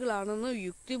ബുദ്ധിജീവികളാണെന്നും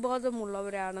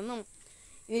യുക്തിബോധമുള്ളവരാണെന്നും,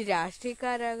 ഇനി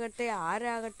രാഷ്ട്രീയക്കാരാകട്ടെ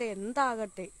ആരാകട്ടെ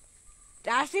എന്താകട്ടെ,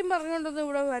 രാഷ്ട്രീയം പറഞ്ഞുകൊണ്ടൊന്നും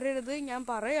ഇവിടെ വരരുത്. ഞാൻ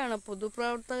പറയാണ്,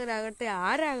 പൊതുപ്രവർത്തകരാകട്ടെ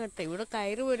ആരാകട്ടെ ഇവിടെ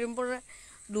കയറി വരുമ്പോൾ,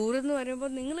 ദൂരെന്ന്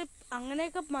വരുമ്പോൾ നിങ്ങൾ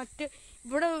അങ്ങനെയൊക്കെ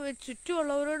ഇവിടെ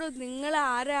ചുറ്റുമുള്ളവരോട് നിങ്ങൾ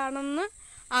ആരാണെന്ന്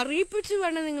അറിയിപ്പിച്ച്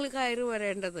വേണം നിങ്ങൾ കയറി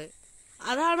വരേണ്ടത്.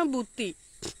 അതാണ് ബുദ്ധി.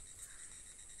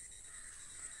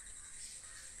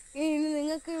 ഇനി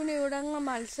നിങ്ങൾക്ക് ഇവിടെ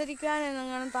മത്സരിക്കാൻ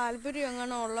എന്നെങ്ങാനും താല്പര്യം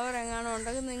എങ്ങാനോ ഉള്ളവരെങ്ങാനോ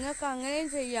ഉണ്ടെങ്കിൽ നിങ്ങൾക്ക് അങ്ങനെയും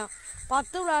ചെയ്യാം.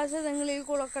 10 പ്രാവശ്യം നിങ്ങൾ ഈ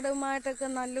കുളക്കടവുമായിട്ടൊക്കെ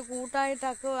നല്ല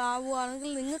കൂട്ടായിട്ടൊക്കെ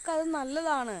ആവുകയാണെങ്കിൽ നിങ്ങൾക്കത്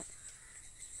നല്ലതാണ്.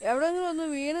 എവിടെയെങ്കിലും ഒന്ന്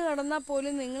വീണ് കിടന്നാൽ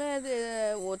പോലും നിങ്ങളെ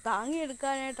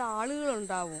താങ്ങിയെടുക്കാനായിട്ട്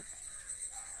ആളുകളുണ്ടാവും.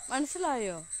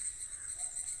 മനസ്സിലായോ?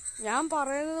 ഞാൻ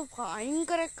പറയുന്നത്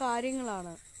ഭയങ്കര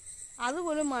കാര്യങ്ങളാണ്.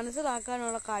 അതുപോലും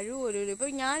മനസ്സിലാക്കാനുള്ള കഴിവ് പോലും ഇല്ല.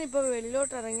 ഇപ്പം ഞാനിപ്പോൾ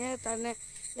വെളിയിലോട്ട് ഇറങ്ങിയാൽ തന്നെ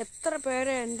എത്ര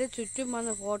പേരെ എൻ്റെ ചുറ്റും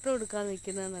വന്ന് ഫോട്ടോ എടുക്കാൻ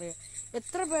നിൽക്കുന്നതെന്നറിയാം.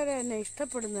 എത്ര പേരെ എന്നെ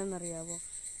ഇഷ്ടപ്പെടുന്നതെന്നറിയാമോ?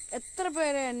 എത്ര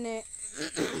പേരെ എന്നെ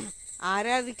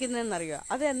ആരാധിക്കുന്നതെന്നറിയാമോ?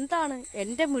 അതെന്താണ്?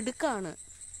 എൻ്റെ മിടുക്കാണ്.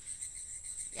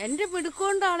 എൻ്റെ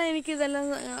മിടുക്കൊണ്ടാണ് എനിക്കിതെല്ലാം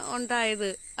ഉണ്ടായത്.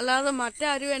 അല്ലാതെ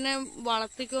മറ്റാരും എന്നെ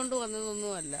വളർത്തിക്കൊണ്ട്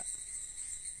വന്നതൊന്നുമല്ല.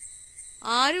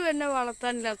 ആരും എന്നെ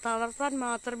വളർത്താനില്ല, തളർത്താൻ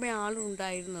മാത്രമേ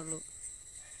ആളുണ്ടായിരുന്നുള്ളൂ.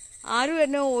 ആരും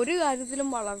എന്നെ ഒരു കാര്യത്തിലും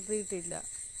വളർത്തിയിട്ടില്ല.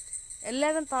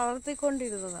 എല്ലാവരും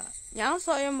തളർത്തിക്കൊണ്ടിരുന്നതാണ്. ഞാൻ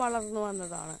സ്വയം വളർന്നു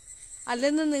വന്നതാണ്.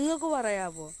 അല്ലെന്ന് നിങ്ങൾക്ക്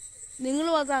പറയാമോ?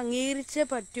 നിങ്ങളും അത് അംഗീകരിച്ചേ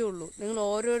പറ്റുള്ളൂ, നിങ്ങൾ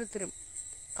ഓരോരുത്തരും.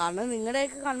 കാരണം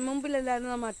നിങ്ങളുടെയൊക്കെ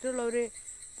കൺമുമ്പിലല്ലായിരുന്നു മറ്റുള്ളവർ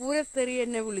പൂരത്തെറി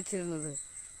എന്നെ വിളിച്ചിരുന്നത്.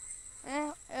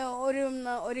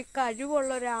 ഒരു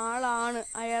കഴിവുള്ള ഒരാളാണ്,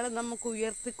 അയാളെ നമുക്ക്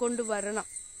ഉയർത്തിക്കൊണ്ട് വരണം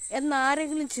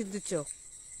എന്നാരെങ്കിലും ചിന്തിച്ചോ?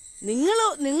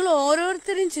 നിങ്ങൾ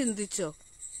ഓരോരുത്തരും ചിന്തിച്ചോ?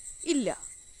 ഇല്ല,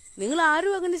 നിങ്ങൾ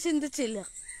ആരും അങ്ങനെ ചിന്തിച്ചില്ല.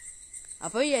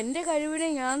 അപ്പോൾ എൻ്റെ കഴിവിനെ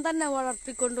ഞാൻ തന്നെ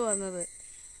വളർത്തിക്കൊണ്ട് വന്നത്.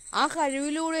 ആ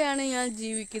കഴിവിലൂടെയാണ് ഞാൻ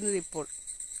ജീവിക്കുന്നത് ഇപ്പോൾ.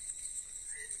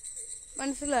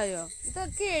 മനസ്സിലായോ?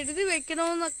 ഇതൊക്കെ എഴുതി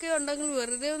വെക്കണമെന്നൊക്കെ ഉണ്ടെങ്കിൽ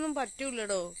വെറുതെ ഒന്നും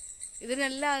പറ്റൂലടോ.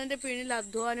 ഇതിനെല്ലാം അതിൻ്റെ പിന്നിൽ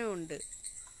അധ്വാനമുണ്ട്.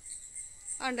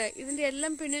 ആണ്ടേ, ഇതിൻ്റെ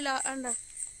എല്ലാം പിന്നിൽ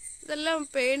ഇതെല്ലാം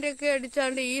പെയിൻ്റൊക്കെ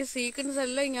അടിച്ചാണ്ട് ഈ സീക്വൻസ്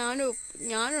എല്ലാം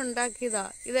ഞാൻ ഉണ്ടാക്കിയതാ.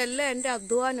 ഇതെല്ലാം എൻ്റെ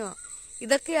അധ്വാനമാണ്.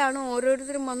 ഇതൊക്കെയാണ്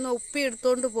ഓരോരുത്തരും വന്ന്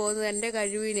ഒപ്പിയെടുത്തോണ്ട് പോകുന്നത്. എൻ്റെ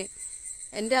കഴിവിനെ,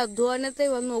 എൻ്റെ അധ്വാനത്തെ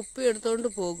വന്ന് ഒപ്പിയെടുത്തോണ്ട്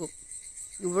പോകും.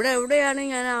 എവിടെയാണ്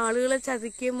ഞാൻ ആളുകളെ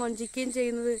ചതിക്കുകയും വഞ്ചിക്കുകയും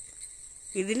ചെയ്യുന്നത്?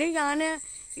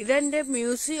 ഇതെൻ്റെ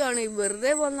മ്യൂസിയമാണ്.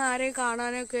 വെറുതെ വന്ന് ആരെയും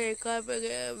കാണാനോ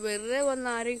വെറുതെ വന്ന്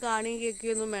ആരെയും കാണുകയും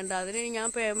കേൾക്കുകയൊന്നും വേണ്ട. അതിന് ഞാൻ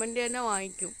പേയ്മെന്റ് തന്നെ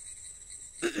വാങ്ങിക്കും.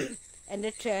 എൻ്റെ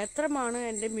ക്ഷേത്രമാണ്,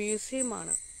 എൻ്റെ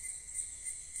മ്യൂസിയമാണ്.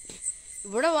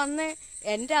 ഇവിടെ വന്ന്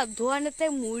എൻ്റെ അധ്വാനത്തെ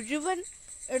മുഴുവൻ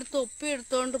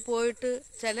ഒപ്പിയെടുത്തോണ്ട് പോയിട്ട്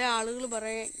ചില ആളുകൾ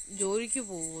പറയും ജോലിക്ക്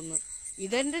പോകുമെന്ന്.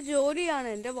 ഇതെൻ്റെ ജോലിയാണ്,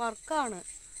 എൻ്റെ വർക്കാണ്.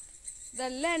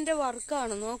 ഇതെല്ലാം എൻ്റെ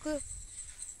വർക്കാണ്. നോക്ക്,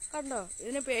 കണ്ടോ,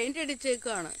 ഇതിന് പെയിന്റ്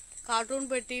അടിച്ചേക്കാണ്. കാർട്ടൂൺ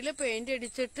പെട്ടിയിൽ പെയിന്റ്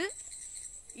അടിച്ചിട്ട്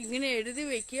ഇങ്ങനെ എഴുതി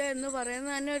വെക്കുക എന്ന്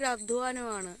പറയുന്നത് തന്നെ ഒരു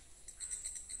അധ്വാനമാണ്.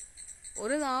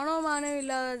 ഒരു നാണോ മാനോ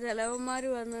ഇല്ലാതെ ചിലവന്മാർ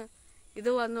വന്ന്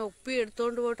ഒപ്പി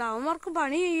എടുത്തോണ്ട് പോയിട്ട് അവന്മാർക്ക്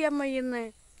പണി ചെയ്യാൻ വയ്യുന്നേ.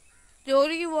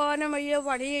 ജോലിക്ക് പോകാനും വയ്യ,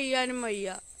 പണി ചെയ്യാനും വയ്യ.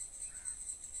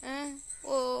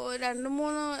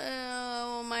 2-3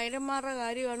 മൈരന്മാരുടെ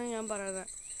കാര്യമാണ് ഞാൻ പറയുന്നത്.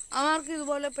 അവർക്ക്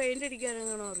ഇതുപോലെ പെയിന്റ്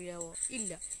അടിക്കാനെങ്ങാനോ അറിയാവോ?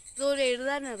 ഇല്ല. ഇതുപോലെ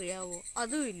എഴുതാൻ അറിയാവോ?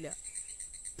 അതും ഇല്ല.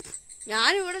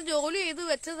 ഞാനിവിടെ ജോലി ചെയ്ത്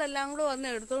വെച്ചതെല്ലാം കൂടെ വന്ന്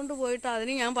എടുത്തോണ്ട് പോയിട്ട്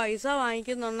അതിന് ഞാൻ പൈസ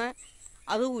വാങ്ങിക്കുന്നുണ്ടെ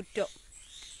അത് കുറ്റം.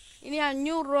 ഇനി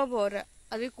 500 രൂപ പോരാ,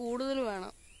 അതിൽ കൂടുതൽ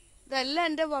വേണം. ഇതെല്ലാം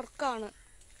എൻ്റെ വർക്കാണ്,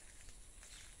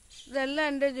 ഇതെല്ലാം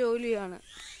എൻ്റെ ജോലിയാണ്.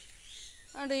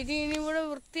 അതുകൊണ്ട് ഇനി ഇവിടെ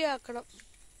വൃത്തിയാക്കണം.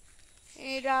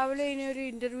 രാവിലെ ഇനി ഒരു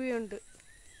ഇൻ്റർവ്യൂ ഉണ്ട്,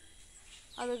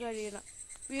 അത് കഴിയണം.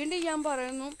 വീണ്ടും ഞാൻ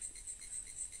പറയുന്നു,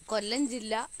 കൊല്ലം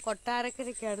ജില്ല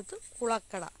കൊട്ടാരക്കരയ്ക്കടുത്ത്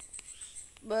കുളക്കട.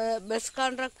 ബസ്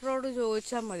കോൺട്രാക്ടറോട്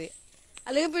ചോദിച്ചാൽ മതി.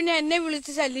 അല്ലെങ്കിൽ പിന്നെ എന്നെ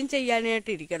വിളിച്ച് ശല്യം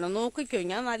ചെയ്യാനായിട്ടിരിക്കണം. നോക്കിക്കോ,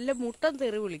 ഞാൻ നല്ല മുട്ടൻ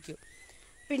തെറി വിളിക്കും.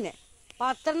 പിന്നെ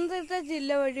പത്തനംതിട്ട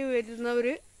ജില്ല വഴി വരുന്നവർ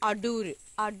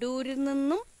അടൂരിൽ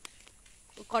നിന്നും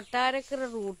കൊട്ടാരക്കര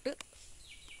റൂട്ട്,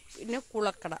 പിന്നെ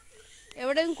കുളക്കട.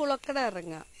 എവിടെയും കുളക്കട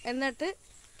ഇറങ്ങുക. എന്നിട്ട്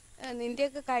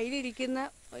നിൻ്റെയൊക്കെ കയ്യിലിരിക്കുന്ന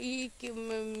ഈ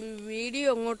വീഡിയോ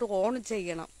അങ്ങോട്ട് ഓൺ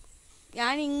ചെയ്യണം.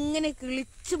 ഞാനിങ്ങനെ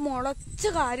കിളിച്ച് മുളച്ച്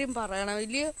കാര്യം പറയണം,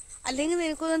 ഇല്ലയോ? അല്ലെങ്കിൽ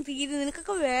നിനക്കൊന്നും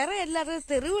നിനക്കൊക്കെ വേറെ എല്ലാവരും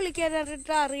തെറി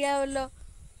വിളിക്കാനായിട്ട് അറിയാമല്ലോ.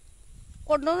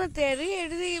 കൊണ്ടുവന്ന് തെറി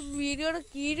എഴുതി വീഡിയോയുടെ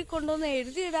കീഴിൽ കൊണ്ടുവന്ന്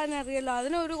എഴുതിയിടാനും അറിയാമല്ലോ.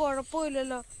 അതിനൊരു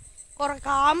കുഴപ്പമില്ലല്ലോ. കുറെ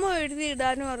കാമം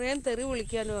എഴുതിയിടാനും അറിയാം, തെറി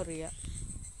വിളിക്കാനും അറിയാം.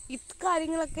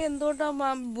 കാര്യങ്ങളൊക്കെ എന്തുകൊണ്ടാ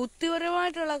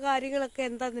ബുദ്ധിപരമായിട്ടുള്ള കാര്യങ്ങളൊക്കെ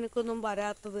എന്താ നിനക്കൊന്നും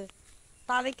വരാത്തത്?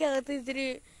 തലയ്ക്കകത്ത് ഇത്തിരി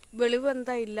വെളിവ്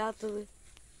എന്താ ഇല്ലാത്തത്?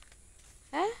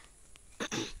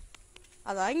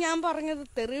 അതാ ഞാൻ പറഞ്ഞത്,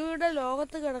 തെറിയുടെ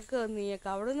ലോകത്ത് കിടക്കുക നീയൊക്കെ.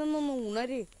 അവിടെ നിന്നൊന്ന്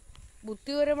ഉണര്,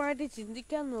 ബുദ്ധിപരമായിട്ട്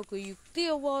ചിന്തിക്കാൻ നോക്കൂ,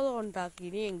 യുക്തിബോധം ഉണ്ടാക്കി.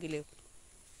 ഇനിയെങ്കിലും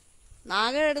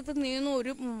നാഗരടുത്ത് നീയൊന്നും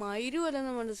ഒരു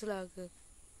മൈരുമല്ലെന്ന് മനസ്സിലാക്ക്.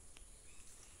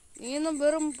 നീയൊന്നും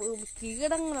വെറും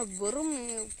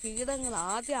കീടങ്ങൾ.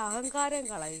 ആദ്യം അഹങ്കാരം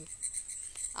കളയും.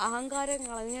 അഹങ്കാരം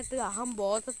കളഞ്ഞിട്ട്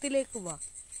അഹംബോധത്തിലേക്ക് വാ.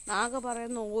 നാഗ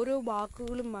പറയുന്ന ഓരോ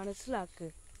വാക്കുകളും മനസ്സിലാക്ക്.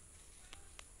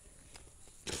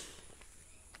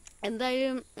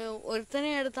 എന്തായാലും ഒരുത്തനെ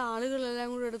എടുത്ത ആളുകളെല്ലാം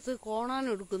കൂടെ എടുത്ത് കോണാൻ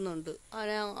എടുക്കുന്നുണ്ട്.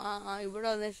 ഇവിടെ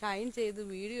വന്ന് ഷൈൻ ചെയ്ത്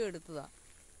വീഡിയോ എടുത്തതാ.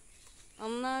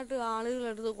 നന്നായിട്ട്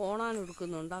ആളുകളെടുത്ത് കോണാൻ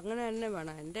എടുക്കുന്നുണ്ട്. അങ്ങനെ തന്നെ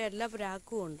വേണം. എൻ്റെ എല്ലാ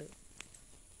പ്രാക്കും ഉണ്ട്.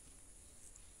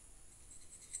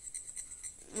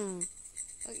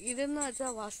 ഇതെന്ന്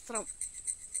വെച്ചാൽ വസ്ത്രം.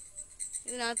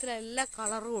 ഇതിനകത്ത് എല്ലാ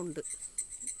കളറും ഉണ്ട്,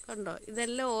 കണ്ടോ?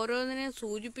 ഇതെല്ലാം ഓരോന്നിനെയും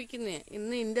സൂചിപ്പിക്കുന്നേ.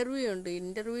 ഇന്ന് ഇൻ്റർവ്യൂ ഉണ്ട്.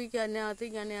 ഇൻ്റർവ്യൂക്ക് അതിനകത്ത്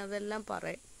ഞാൻ അതെല്ലാം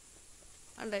പറയാം.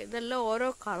 കണ്ടോ, ഇതെല്ലാം ഓരോ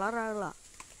കളറുകളാണ്.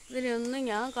 ഇതിനൊന്നും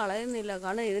ഞാൻ കളയുന്നില്ല.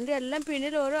 കാരണം ഇതിൻ്റെ എല്ലാം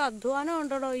പിന്നിൽ ഓരോ അധ്വാനം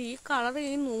ഉണ്ടോ. ഈ കളർ,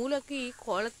 ഈ നൂലൊക്കെ ഈ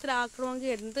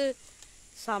കോലത്തിലാക്കണമെങ്കിൽ എന്ത്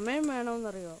സമയം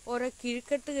വേണമെന്നറിയോ? ഓരോ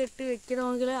കിഴിക്കെട്ട് കെട്ടി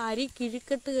വെക്കണമെങ്കിൽ അരി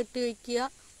കിഴിക്കെട്ട് കെട്ടി വെക്കുക,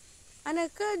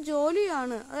 അതിനൊക്കെ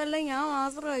ജോലിയാണ്. അതെല്ലാം ഞാൻ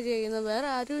മാത്രമാണ് ചെയ്യുന്നത്, വേറെ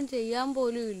ആരും ചെയ്യാൻ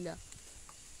പോലും ഇല്ല.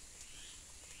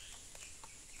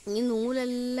 ഈ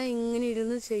നൂലെല്ലാം ഇങ്ങനെ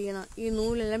ഇരുന്ന് ചെയ്യണം. ഈ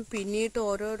നൂലെല്ലാം പിന്നീട്ട്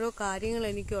ഓരോരോ കാര്യങ്ങൾ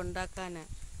എനിക്ക്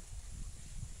ഉണ്ടാക്കാനാണ്.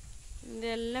 ഇതിൻ്റെ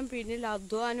എല്ലാം പിന്നിൽ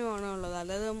അധ്വാനമാണ് ഉള്ളത്.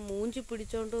 അല്ലാതെ മൂഞ്ചി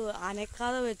പിടിച്ചോണ്ട്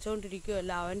അനക്കാതെ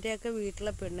വെച്ചോണ്ടിരിക്കുമല്ല അവൻ്റെയൊക്കെ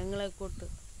വീട്ടിലെ പെണ്ണുങ്ങളെ കൊണ്ട്.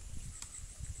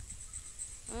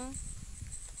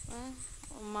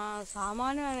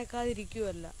 സാമാനം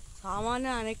അനക്കാതിരിക്കുമല്ല,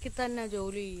 സാമാനം അനക്കി തന്നെ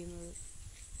ജോലി ചെയ്യുന്നത്.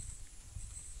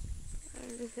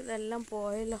 ഇതെല്ലാം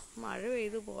പോയല്ലോ, മഴ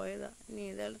പെയ്ത് പോയതാ. ഇനി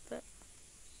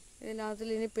ഇതിനകത്തിൽ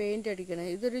ഇനി പെയിന്റ് അടിക്കണം.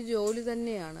 ഇതൊരു ജോലി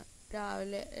തന്നെയാണ്.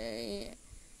 രാവിലെ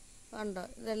കണ്ടോ,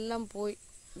 ഇതെല്ലാം പോയി.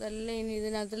 ഇതെല്ലാം ഇനി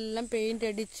ഇതിനകത്തെല്ലാം പെയിന്റ്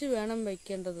അടിച്ച് വേണം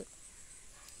വെക്കേണ്ടത്.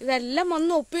 ഇതെല്ലാം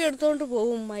വന്ന് ഒപ്പിയെടുത്തോണ്ട്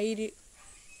പോകും മയിര്.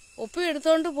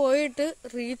 ഒപ്പിയെടുത്തോണ്ട് പോയിട്ട്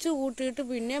റീച്ച് കൂട്ടിയിട്ട്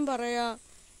പിന്നെയും പറയാ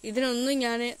ഇതിനൊന്നും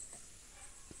ഞാൻ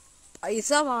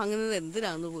പൈസ വാങ്ങുന്നത്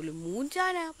എന്തിനാന്ന് പോലും.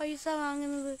 മൂഞ്ചാനാ പൈസ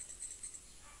വാങ്ങുന്നത്.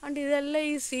 അതുകൊണ്ട് ഇതെല്ലാം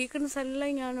ഈ സീക്വൻസ്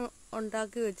എല്ലാം ഞാൻ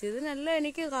ഉണ്ടാക്കി വെച്ചു. ഇതിനെല്ലാം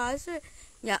എനിക്ക് കാശ്,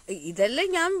 ഇതെല്ലാം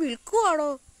ഞാൻ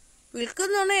വിൽക്കുവാടോ.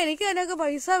 വിൽക്കുന്നുണ്ടെങ്കിൽ എനിക്ക് അതിനൊക്കെ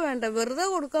പൈസ വേണ്ട, വെറുതെ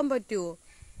കൊടുക്കാൻ പറ്റുമോ?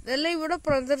 ഇതെല്ലാം ഇവിടെ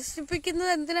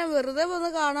പ്രദർശിപ്പിക്കുന്നത് എന്തിനാ? വെറുതെ വന്ന്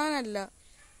കാണാനല്ല.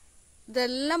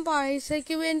 ഇതെല്ലാം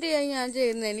പൈസയ്ക്ക് വേണ്ടിയാണ് ഞാൻ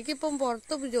ചെയ്യുന്നത്. എനിക്കിപ്പം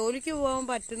പുറത്ത് ജോലിക്ക് പോകാൻ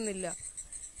പറ്റുന്നില്ല.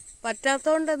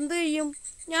 പറ്റാത്തതുകൊണ്ട് എന്ത് ചെയ്യും?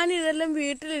 ഞാൻ ഇതെല്ലാം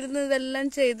വീട്ടിലിരുന്ന് ഇതെല്ലാം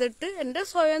ചെയ്തിട്ട് എൻ്റെ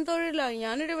സ്വയം തൊഴിലാണ്.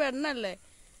 ഞാനൊരു പെണ്ണല്ലേ,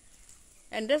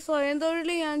 എൻ്റെ സ്വയം തൊഴിൽ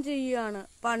ഞാൻ ചെയ്യുകയാണ്.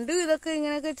 പണ്ടും ഇതൊക്കെ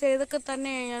ഇങ്ങനെയൊക്കെ ചെയ്തൊക്കെ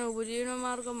തന്നെയാണ് ഞാൻ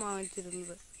ഉപജീവനമാർഗം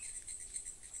വാങ്ങിച്ചിരുന്നത്.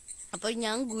 അപ്പം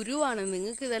ഞാൻ ഗുരുവാണ്.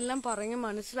 നിങ്ങൾക്ക് ഇതെല്ലാം പറഞ്ഞ്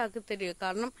മനസ്സിലാക്കി തരിക.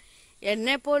 കാരണം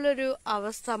എന്നെപ്പോലൊരു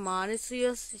അവസ്ഥ, മാനസിക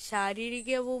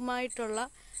ശാരീരികവുമായിട്ടുള്ള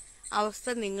അവസ്ഥ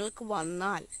നിങ്ങൾക്ക്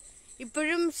വന്നാൽ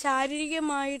ഇപ്പോഴും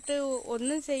ശാരീരികമായിട്ട്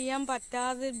ഒന്നും ചെയ്യാൻ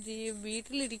പറ്റാതെ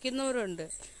വീട്ടിലിരിക്കുന്നവരുണ്ട്.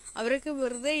 അവരൊക്കെ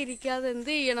വെറുതെ ഇരിക്കാതെ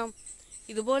എന്ത് ചെയ്യണം?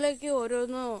 ഇതുപോലെയൊക്കെ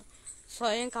ഓരോന്ന്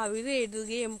സ്വയം കവിത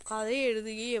എഴുതുകയും കഥ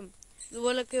എഴുതുകയും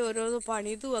ഇതുപോലൊക്കെ ഓരോന്ന്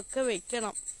പണിതുമൊക്കെ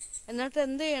വെക്കണം. എന്നിട്ട്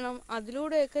എന്ത് ചെയ്യണം?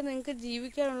 അതിലൂടെയൊക്കെ നിങ്ങൾക്ക്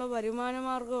ജീവിക്കാനുള്ള വരുമാന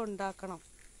മാർഗം ഉണ്ടാക്കണം.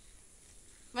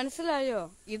 മനസ്സിലായോ?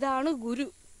 ഇതാണ് ഗുരു,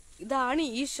 ഇതാണ്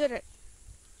ഈശ്വരൻ.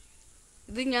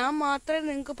 ഇത് ഞാൻ മാത്രമേ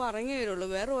നിങ്ങൾക്ക് പറഞ്ഞു തരുള്ളൂ.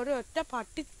 വേറെ ഒരൊറ്റ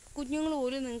പട്ടി കുഞ്ഞുങ്ങൾ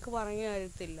പോലും നിങ്ങൾക്ക് പറഞ്ഞു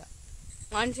തരത്തില്ല.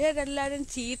 മനുഷ്യരെല്ലാവരും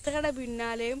ചീത്തയുടെ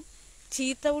പിന്നാലെയും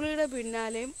ചീത്തവിളിയുടെ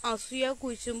പിന്നാലെയും അസൂയ,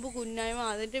 കുശുമ്പ്, കുന്നായ്മ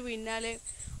അതിൻ്റെ പിന്നാലെ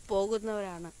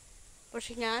പോകുന്നവരാണ്.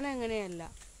 പക്ഷെ ഞാൻ അങ്ങനെയല്ല.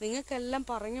 നിങ്ങൾക്കെല്ലാം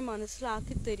പറഞ്ഞ്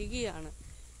മനസ്സിലാക്കി തരികയാണ്.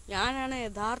 ഞാനാണ്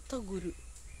യഥാർത്ഥ ഗുരു.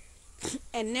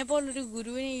 എന്നെ പോലൊരു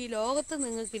ഗുരുവിനെ ഈ ലോകത്ത്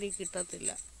നിങ്ങൾക്കിനി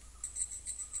കിട്ടത്തില്ല.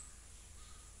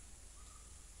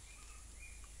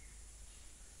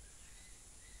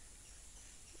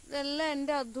 ഇതെല്ലാം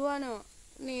എൻ്റെ അധ്വാനമോ.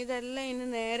 ഇതെല്ലാം ഇനി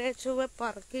നേരെ ചൊവ്വെ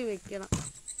പറക്കി വെക്കണം.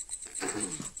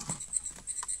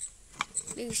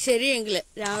 ശരിയെങ്കിൽ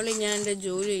രാവിലെ ഞാൻ എൻ്റെ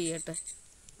ജോലി ചെയ്യട്ടെ.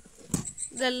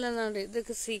 ഇതെല്ലാം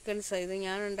ഇതൊക്കെ സീക്വൻസാണ്. ഇത്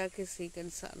ഞാൻ ഉണ്ടാക്കിയ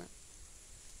സീക്വൻസാണ്.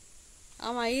 ആ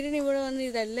മയിലിന് ഇവിടെ വന്ന്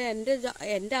ഇതെല്ലാം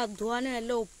എൻ്റെ അധ്വാനം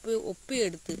എല്ലാം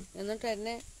ഒപ്പിയെടുത്ത് എന്നിട്ട്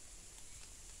എന്നെ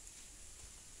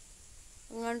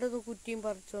അങ്ങോട്ടൊന്ന് കുറ്റിയും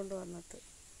പറിച്ചുകൊണ്ട് വന്നിട്ട്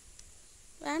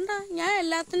വേണ്ട. ഞാൻ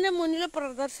എല്ലാത്തിൻ്റെ മുന്നിൽ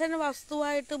പ്രദർശന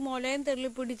വസ്തുവായിട്ട് മുലയും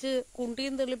തള്ളിപ്പിടിച്ച്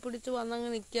കുണ്ടിയും തള്ളിപ്പിടിച്ച് വന്നങ്ങ്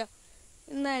നിൽക്കുക.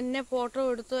 ഇന്ന് എന്നെ ഫോട്ടോ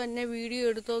എടുത്തോ എന്നെ വീഡിയോ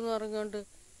എടുത്തോ എന്ന് പറഞ്ഞുകൊണ്ട്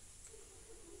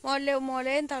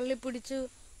മുലയും തള്ളിപ്പിടിച്ച്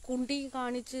കുണ്ടി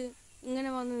കാണിച്ച് ഇങ്ങനെ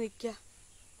വന്ന് നിൽക്കുക.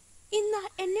 ഇന്ന്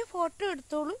എന്നെ ഫോട്ടോ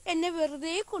എടുത്തോളൂ, എന്നെ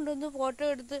വെറുതെ കൊണ്ടുവന്ന് ഫോട്ടോ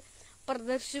എടുത്ത്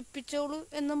പ്രദർശിപ്പിച്ചോളൂ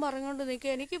എന്നും പറഞ്ഞുകൊണ്ട്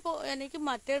നിൽക്കുക. എനിക്ക്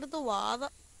മറ്റേടത്ത്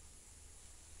വാദം.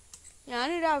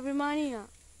 ഞാനൊരു അഭിമാനിയാ.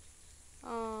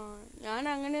 ഞാൻ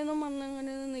അങ്ങനെയൊന്നും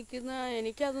നിൽക്കുന്ന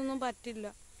എനിക്കതൊന്നും പറ്റില്ല.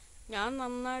 ഞാൻ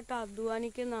നന്നായിട്ട്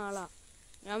അധ്വാനിക്കുന്ന ആളാ.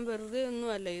 ഞാൻ വെറുതെ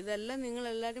ഒന്നുമല്ല. ഇതെല്ലാം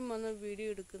നിങ്ങളെല്ലാവരും വന്ന് വീഡിയോ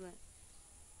എടുക്കുന്നത്.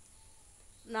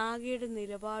 നാഗയുടെ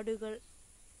നിലപാടുകൾ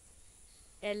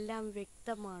എല്ലാം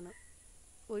വ്യക്തമാണ്.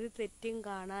 ഒരു തെറ്റും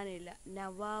കാണാനില്ല.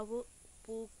 നവാബ്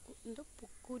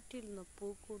പൂക്കൂറ്റിൽ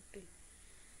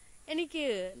എനിക്ക്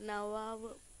നവാബ്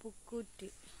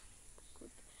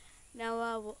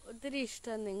നവാബ് ഒത്തിരി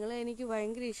ഇഷ്ടം. നിങ്ങളെ എനിക്ക്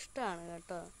ഭയങ്കര ഇഷ്ടമാണ്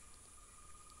കേട്ടോ.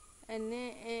 എന്നെ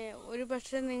ഒരു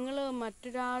പക്ഷെ നിങ്ങൾ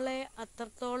മറ്റൊരാളെ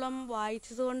അത്രത്തോളം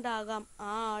വായിച്ചതുകൊണ്ടാകാം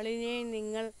ആ ആളിനെ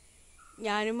നിങ്ങൾ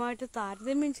ഞാനുമായിട്ട്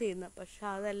താരതമ്യം ചെയ്യുന്ന. പക്ഷെ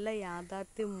അതല്ല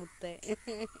യാഥാർത്ഥ്യം മുത്തേ.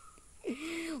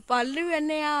 പലരും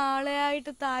എന്നെ ആ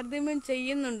ആളെയായിട്ട് താരതമ്യം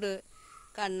ചെയ്യുന്നുണ്ട്.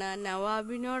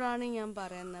 നവാബിനോടാണ് ഞാൻ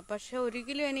പറയുന്നത്. പക്ഷെ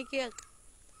ഒരിക്കലും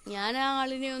ഞാൻ ആ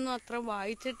ആളിനെ ഒന്നും അത്ര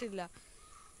വായിച്ചിട്ടില്ല.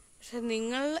 പക്ഷെ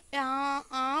നിങ്ങൾ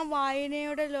ആ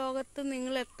വായനയുടെ ലോകത്ത്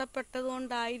നിങ്ങൾ എത്തപ്പെട്ടത്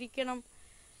കൊണ്ടായിരിക്കണം,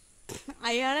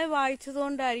 അയാളെ വായിച്ചത്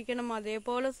കൊണ്ടായിരിക്കണം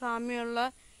അതേപോലെ സാമ്യമുള്ള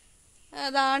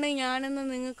അതാണ് ഞാനെന്ന്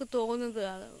നിങ്ങൾക്ക്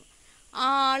തോന്നുന്നത്. ആ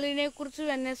ആളിനെ കുറിച്ച്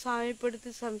എന്നെ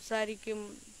സാമ്യപ്പെടുത്തി സംസാരിക്കും.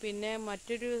 പിന്നെ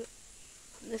മറ്റൊരു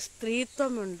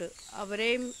സ്ത്രീത്വമുണ്ട്,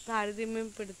 അവരെയും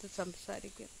താരതമ്യപ്പെടുത്തി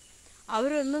സംസാരിക്കും.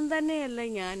 അവരൊന്നും തന്നെയല്ല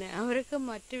ഞാൻ, അവരൊക്കെ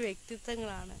മറ്റു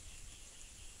വ്യക്തിത്വങ്ങളാണ്.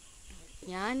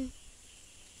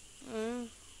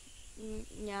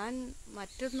 ഞാൻ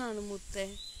മറ്റൊന്നാണ് മുത്തേ,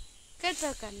 കേട്ടോ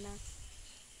കന്ന.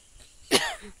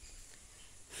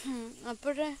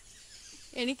 അപ്പോഴേ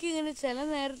എനിക്കിങ്ങനെ ചില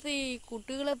നേരത്തെ ഈ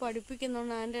കുട്ടികളെ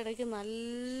പഠിപ്പിക്കുന്നുണ്ട്. അതിൻ്റെ ഇടയ്ക്ക്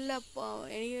നല്ല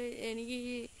എനിക്ക്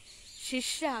ഈ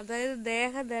ശിക്ഷ, അതായത്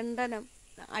ദേഹദണ്ഡനം,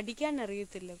 അടിക്കാൻ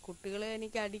അറിയത്തില്ല. കുട്ടികളെ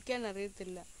എനിക്ക് അടിക്കാൻ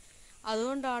അറിയത്തില്ല.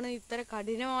 അതുകൊണ്ടാണ് ഇത്ര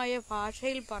കഠിനമായ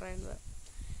ഭാഷയിൽ പറയുന്നത്.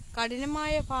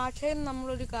 കഠിനമായ ഭാഷയിൽ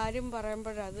നമ്മളൊരു കാര്യം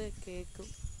പറയുമ്പോഴത് കേൾക്കും.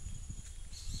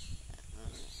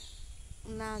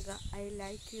 നാഗ, I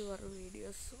like your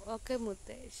videos. Okay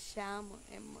മുത്തേ. ശ്യാം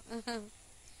എം.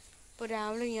 ഇപ്പോൾ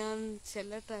രാവിലെ ഞാൻ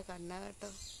ചെല്ലട്ടെ കണ്ണ കേട്ടോ.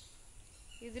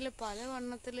 ഇതിൽ പല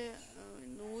വണ്ണത്തിൽ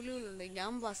നൂലുകളുണ്ട്.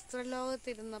 ഞാൻ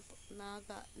വസ്ത്രലോകത്തിരുന്ന നാഗ,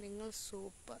 നിങ്ങൾ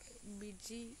സൂപ്പർ.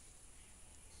 ബിജി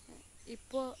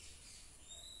ഇപ്പോൾ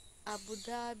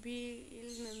അബുദാബിയിൽ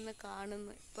നിന്ന്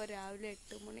കാണുന്നു. ഇപ്പോൾ രാവിലെ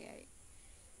 8 മണിയായി.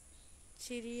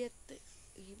 ചിരിയത്ത്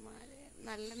ഹിമാലയൻ,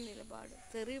 നല്ല നിലപാട്.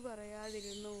 തെറി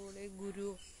പറയാതിരുന്നുകൂടെ ഗുരു.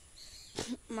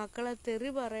 മക്കളെ, തെറി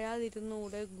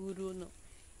പറയാതിരുന്നുകൂടെ ഗുരുന്ന്.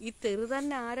 ഈ തെറി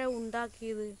തന്നെ ആരാ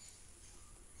ഉണ്ടാക്കിയത്?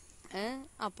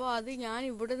 അപ്പോൾ അത് ഞാൻ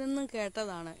ഇവിടെ നിന്നും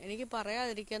കേട്ടതാണ്. എനിക്ക്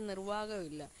പറയാതിരിക്കാൻ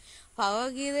നിർവാഹമില്ല.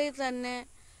 ഭഗവത്ഗീതയിൽ തന്നെ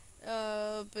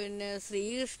പിന്നെ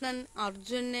ശ്രീകൃഷ്ണൻ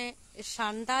അർജുനെ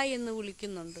ഷണ്ട എന്ന്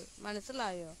വിളിക്കുന്നുണ്ട്.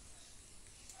 മനസ്സിലായോ?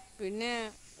 പിന്നെ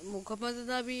മുഹമ്മദ്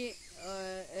നബി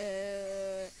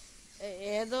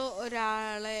ഏതോ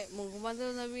ഒരാളെ മുഹമ്മദ്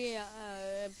നബി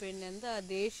പിന്നെന്താ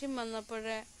ദേഷ്യം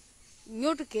വന്നപ്പോഴേ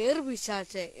ഇങ്ങോട്ട് കയറി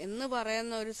പിശാചേ എന്ന്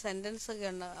പറയുന്ന ഒരു സെന്റൻസ് ഒക്കെ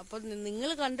ഉണ്ട്. അപ്പൊ നിങ്ങൾ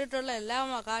കണ്ടിട്ടുള്ള എല്ലാ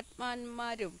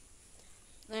മഹാത്മാന്മാരും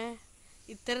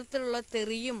ഇത്തരത്തിലുള്ള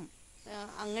തെറിയും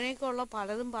അങ്ങനെയൊക്കെ ഉള്ള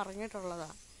പലതും പറഞ്ഞിട്ടുള്ളതാ.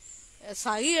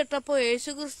 സഹി കെട്ടപ്പോ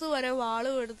യേശുക്രിസ്തു വരെ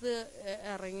വാളും എടുത്ത്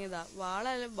ഇറങ്ങിയതാ.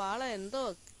 വാള എന്തോ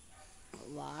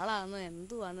വാളാന്ന്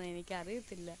എന്തുവാന്ന്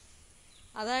എനിക്കറിയത്തില്ല.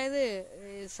 അതായത്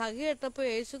സഹി കെട്ടപ്പോ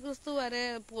യേശുക്രിസ്തു വരെ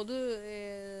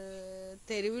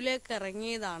തെരുവിലേക്ക്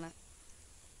ഇറങ്ങിയതാണ്,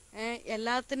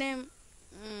 എല്ലാത്തിനെയും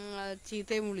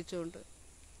ചീത്തയും വിളിച്ചുകൊണ്ട്.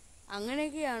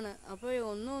 അങ്ങനെയൊക്കെയാണ്. അപ്പോൾ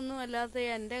ഒന്നും അല്ലാത്ത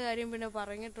എൻ്റെ കാര്യം പിന്നെ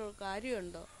പറഞ്ഞിട്ട്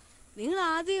കാര്യമുണ്ടോ? നിങ്ങൾ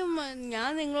ആദ്യം, ഞാൻ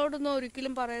നിങ്ങളോടൊന്നും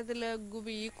ഒരിക്കലും പറയത്തില്ല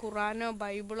ഈ ഖുറാനോ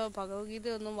ബൈബിളോ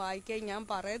ഭഗവത്ഗീതയോ ഒന്നും വായിക്കാൻ ഞാൻ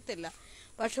പറയത്തില്ല.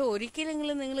 പക്ഷെ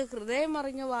ഒരിക്കലെങ്കിലും നിങ്ങൾ ഹൃദയം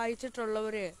അറിഞ്ഞ്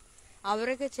വായിച്ചിട്ടുള്ളവര്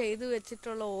അവരൊക്കെ ചെയ്തു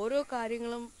വെച്ചിട്ടുള്ള ഓരോ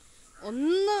കാര്യങ്ങളും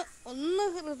ഒന്ന്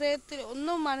ഹൃദയത്തിൽ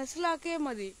ഒന്ന് മനസ്സിലാക്കിയാൽ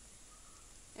മതി.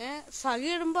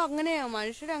 സഹിയിടുമ്പോൾ അങ്ങനെയാ,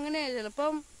 മനുഷ്യരങ്ങനെയാ.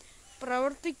 ചിലപ്പം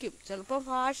പ്രവർത്തിക്കും, ചിലപ്പം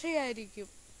ഭാഷയായിരിക്കും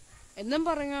എന്നും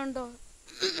പറഞ്ഞോണ്ടോ.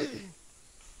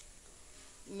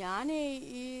 ഞാൻ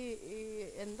ഈ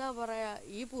എന്താ പറയാ,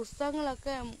 ഈ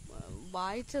പുസ്തകങ്ങളൊക്കെ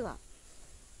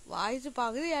വായിച്ച്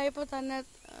പകുതിയായപ്പോൾ തന്നെ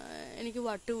എനിക്ക്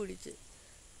വട്ടുപിടിച്ച്.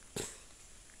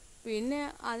 പിന്നെ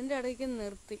അതിൻ്റെ ഇടയ്ക്ക്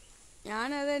നിർത്തി.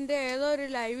 ഞാനതെൻ്റെ ഏതോ ഒരു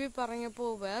ലൈവിൽ പറഞ്ഞപ്പോൾ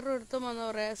വേറൊരുത്തം വന്ന്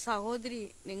പറയാ, സഹോദരി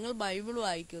നിങ്ങൾ ബൈബിൾ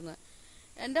വായിക്കുന്നു.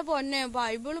 എൻ്റെ പൊന്നെ,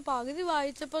 ബൈബിള് പകുതി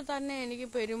വായിച്ചപ്പോൾ തന്നെ എനിക്ക്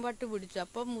പെരുമ്പട്ട് പിടിച്ചു.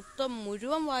 അപ്പം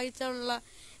മുഴുവൻ വായിച്ചുള്ള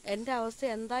എൻ്റെ അവസ്ഥ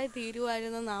എന്തായി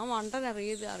തീരുമായിരുന്നെന്ന് ആ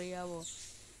അറിയാവോ?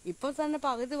 ഇപ്പൊ തന്നെ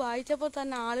പകുതി വായിച്ചപ്പോൾ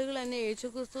തന്നെ ആളുകൾ എന്നെ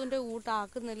യേശുക്രിസ്തുവിന്റെ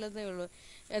കൂട്ടാക്കുന്നില്ലെന്നേ ഉള്ളൂ.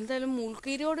 എന്തായാലും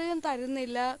മുൾക്കിരീടം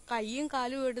തരുന്നില്ല, കയ്യും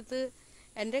കാലും എടുത്ത്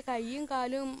എൻ്റെ കയ്യും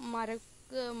കാലും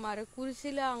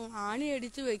മരക്കുരിശിൽ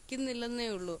ആണിയടിച്ച് വെക്കുന്നില്ലെന്നേ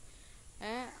ഉള്ളൂ.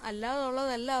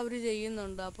 അല്ലാതുള്ളതെല്ലാം അവർ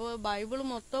ചെയ്യുന്നുണ്ട്. അപ്പോൾ ബൈബിൾ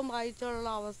മൊത്തം വായിച്ചുള്ള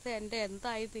അവസ്ഥ എൻ്റെ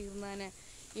എന്തായി തീർന്നേനെ?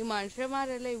 ഈ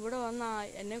മനുഷ്യന്മാരെല്ലാം ഇവിടെ വന്ന്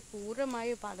എന്നെ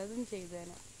ക്രൂരമായി പലതും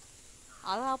ചെയ്തേനെ.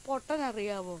 അത് ആ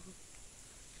പൊട്ടനറിയാവോ?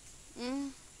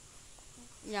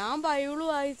 ഞാൻ ബൈബിള്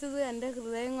വായിച്ചത് എൻ്റെ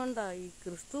ഹൃദയം കൊണ്ടായി.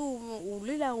 ക്രിസ്തു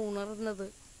ഉള്ളിലാ ഉണർന്നത്.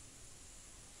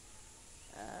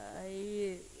 ഈ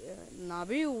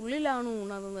നബി ഉള്ളിലാണ്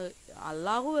ഉണർന്നത്.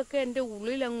 അള്ളാഹുവൊക്കെ എൻ്റെ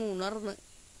ഉള്ളിലങ്ങ് ഉണർന്ന്.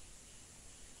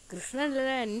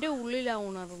 കൃഷ്ണനല്ല, എൻ്റെ ഉള്ളിലാ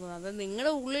ഉണർന്നത്. അത്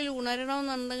നിങ്ങളുടെ ഉള്ളിൽ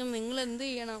ഉണരണമെന്നുണ്ടെങ്കിൽ നിങ്ങൾ എന്ത്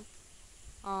ചെയ്യണം?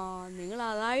 നിങ്ങൾ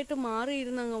അതായിട്ട്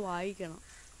മാറിയിരുന്നങ്ങ് വായിക്കണം.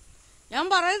 ഞാൻ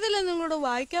പറയത്തില്ല നിങ്ങളോട്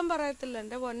വായിക്കാൻ പറയത്തില്ല,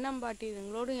 എൻ്റെ പൊന്നമ്പാട്ടി,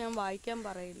 നിങ്ങളോട് ഞാൻ വായിക്കാൻ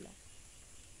പറയില്ല.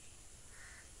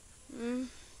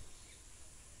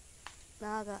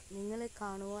 നിങ്ങളെ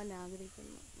കാണുവാൻ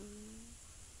ആഗ്രഹിക്കുന്നു.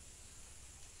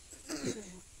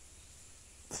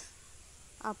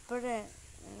 അപ്പോഴേ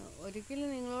ഒരിക്കലും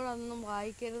നിങ്ങളോടൊന്നും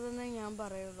വായിക്കരുതെന്നേ ഞാൻ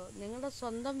പറയുള്ളൂ. നിങ്ങളുടെ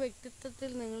സ്വന്തം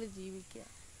വ്യക്തിത്വത്തിൽ നിങ്ങൾ ജീവിക്കുക.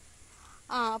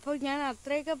 അപ്പോൾ ഞാൻ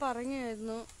അത്രയൊക്കെ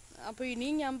പറഞ്ഞായിരുന്നു. അപ്പോൾ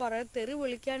ഇനിയും ഞാൻ പറയാം, തെറി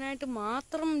വിളിക്കാനായിട്ട്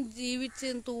മാത്രം ജീവിച്ച്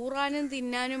തൂറാനും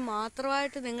തിന്നാനും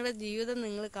മാത്രമായിട്ട് നിങ്ങളുടെ ജീവിതം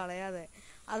നിങ്ങൾ കളയാതെ,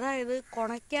 അതായത്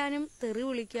കൊണയ്ക്കാനും തെറി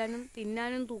വിളിക്കാനും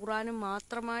തിന്നാനും തൂറാനും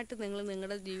മാത്രമായിട്ട് നിങ്ങൾ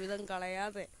നിങ്ങളുടെ ജീവിതം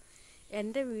കളയാതെ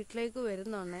എൻ്റെ വീട്ടിലേക്ക്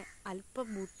വരുന്നുണ്ടേ അല്പം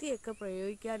ബുദ്ധിയൊക്കെ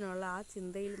പ്രയോഗിക്കാനുള്ള ആ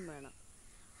ചിന്തയിലും വേണം.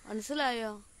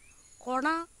 മനസ്സിലായോ? കൊണ,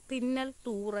 തിന്നൽ,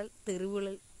 തൂറൽ,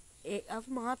 തെറിവിളൽ അത്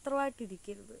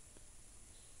മാത്രമായിട്ടിരിക്കരുത്.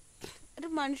 ഒരു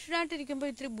മനുഷ്യനായിട്ടിരിക്കുമ്പോൾ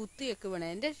ഇത്തിരി ബുദ്ധിയൊക്കെ വേണം.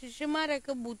 എൻ്റെ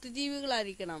ശിഷ്യന്മാരൊക്കെ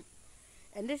ബുദ്ധിജീവികളായിരിക്കണം.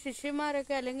 എൻ്റെ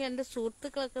ശിഷ്യന്മാരൊക്കെ അല്ലെങ്കിൽ എൻ്റെ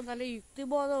സുഹൃത്തുക്കളൊക്കെ നല്ല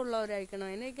യുക്തിബോധമുള്ളവരായിരിക്കണം.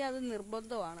 എനിക്ക് അത്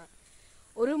നിർബന്ധമാണ്.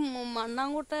 ഒരു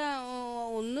മണ്ണാങ്കുട്ട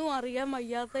ഒന്നും അറിയാൻ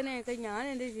വയ്യാത്തതിനെയൊക്കെ ഞാൻ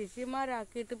എൻ്റെ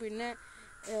ശിഷ്യന്മാരാക്കിയിട്ട് പിന്നെ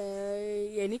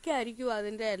എനിക്കായിരിക്കും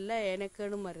അതിൻ്റെ എല്ലാ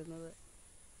ഏനക്കേടും വരുന്നത്.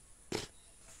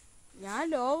 ഞാൻ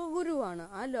ലോകഗുരുവാണ്.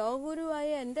 ആ ലോകഗുരുവായ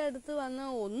എൻ്റെ അടുത്ത് വന്ന്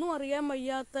ഒന്നും അറിയാൻ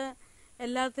വയ്യാത്ത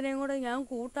എല്ലാത്തിനെയും കൂടെ ഞാൻ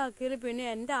കൂട്ടാക്കിയാൽ പിന്നെ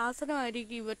എൻ്റെ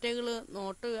ആസനമായിരിക്കും ഇവറ്റകൾ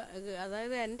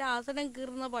അതായത് എൻ്റെ ആസനം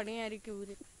കീറുന്ന പണിയായിരിക്കും ഇവർ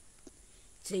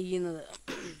ചെയ്യുന്നത്.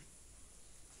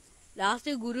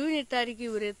 ലാസ്റ്റ് ഗുരുവിനിട്ടായിരിക്കും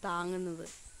ഇവർ താങ്ങുന്നത്.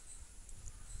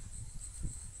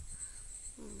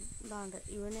 ഇതാണ്ട്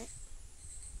ഇവനെ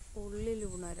ഉള്ളിൽ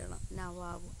ഉണരണം.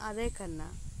 നവാബ് അതേ കന്ന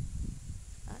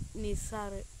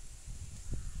നിസാറ്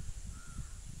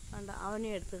കണ്ട അവനെ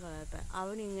എടുത്ത് കളയട്ടെ.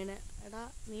 അവനിങ്ങനെ, എടാ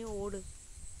നീ ഓട്,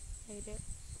 നേരെ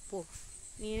പോ.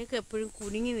 നിനക്ക് എപ്പോഴും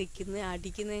കുനിങ്ങി നിൽക്കുന്ന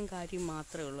അടിക്കുന്നതും കാര്യം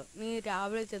മാത്രമേ ഉള്ളൂ. നീ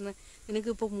രാവിലെ ചെന്ന്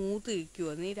നിനക്കിപ്പോൾ മൂത്ത്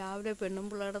നിൽക്കുമോ? നീ രാവിലെ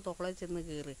പെണ്ണുമ്പിള്ളയുടെ തോളയിൽ ചെന്ന്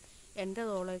കയറി. എൻ്റെ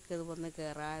തോളേക്ക് ഇത് വന്ന്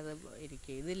കയറാതെ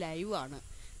ഇരിക്കുക. ഇത് ലൈവാണ്.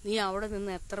 നീ അവിടെ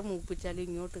നിന്ന് എത്ര മൂപ്പിച്ചാലും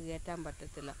ഇങ്ങോട്ട് കയറ്റാൻ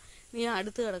പറ്റത്തില്ല. നീ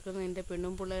അടുത്ത് കിടക്കുന്ന എൻ്റെ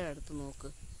പെണ്ണുമ്പിള്ളയുടെ അടുത്ത്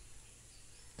നോക്ക്.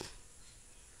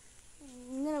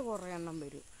 ഇങ്ങനെ കുറേ എണ്ണം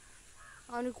വരും.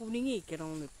 അവന് കുനിങ്ങി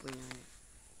നിൽക്കണമെന്ന് ഇപ്പോൾ ഞാൻ.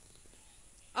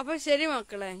 അപ്പോൾ ശരി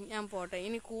മക്കളെ, ഞാൻ പോട്ടെ.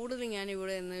 ഇനി കൂടുതൽ ഞാൻ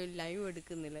ഇവിടെ നിന്ന് ലൈവ്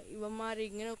എടുക്കുന്നില്ല. ഇവന്മാർ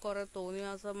ഇങ്ങനെ കുറേ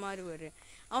തോന്നിവാസന്മാർ വരും.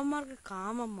 അവന്മാർക്ക്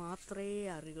കാമം മാത്രമേ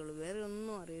അറിയുള്ളൂ, വേറെ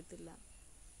ഒന്നും അറിയത്തില്ല.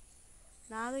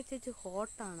 നാഗ ചേച്ചി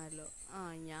ഹോട്ടാണല്ലോ.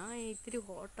 ഞാൻ ഇത്തിരി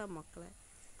ഹോട്ടാ മക്കളെ.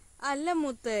 അല്ല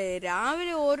മുത്തേ,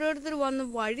 രാവിലെ ഓരോരുത്തർ വന്ന്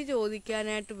വഴി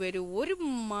ചോദിക്കാനായിട്ട് വരും.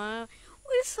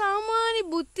 ഒരു സാമാന്യ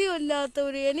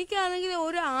ബുദ്ധിയില്ലാത്തവർ. എനിക്കാണെങ്കിൽ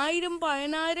 1000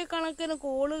 10,000 കണക്കിന്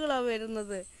കോളുകളാണ്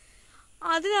വരുന്നത്.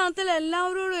 അതിനകത്തിൽ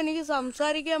എല്ലാവരോടും എനിക്ക്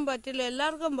സംസാരിക്കാൻ പറ്റില്ല,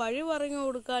 എല്ലാവർക്കും വഴി പറഞ്ഞു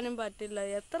കൊടുക്കാനും പറ്റില്ല.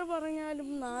 എത്ര പറഞ്ഞാലും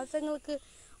നാശങ്ങൾക്ക്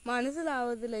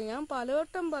മനസ്സിലാവത്തില്ല. ഞാൻ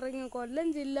പലവട്ടം പറഞ്ഞു, കൊല്ലം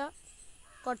ജില്ല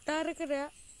കൊട്ടാരക്കര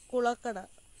കുളക്കട.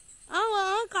 ആ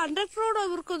കണ്ടക്ടറോട്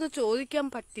ഇവർക്കൊന്ന് ചോദിക്കാൻ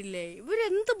പറ്റില്ലേ?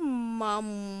 ഇവരെന്ത്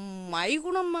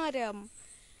മൈഗുണന്മാരാ.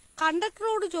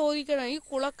 കണ്ടക്ടറോട് ചോദിക്കണം, ഈ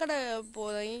കുളക്കട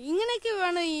ഇങ്ങനെയൊക്കെ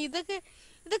വേണം.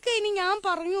 ഇതൊക്കെ ഇനി ഞാൻ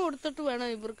പറഞ്ഞു കൊടുത്തിട്ട് വേണം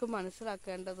ഇവർക്ക്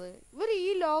മനസ്സിലാക്കേണ്ടത്. ഇവർ ഈ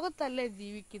ലോകത്തല്ലേ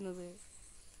ജീവിക്കുന്നത്.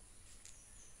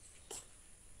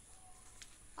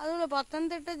 അതുപോലെ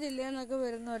പത്തനംതിട്ട ജില്ലയിൽ നിന്നൊക്കെ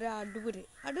വരുന്ന ഒരു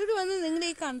അടൂര് വന്ന് നിങ്ങൾ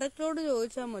ഈ കണ്ടക്ടറോട്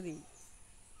ചോദിച്ചാൽ മതി.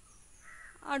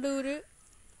 അടൂര്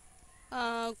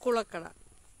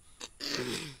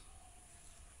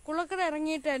കുളക്കട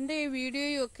ഇറങ്ങിയിട്ട് എൻ്റെ ഈ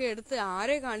വീഡിയോയും ഒക്കെ എടുത്ത്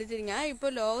ആരെ കാണിച്ചിട്ട്, ഞാൻ ഇപ്പോൾ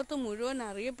ലോകത്ത് മുഴുവൻ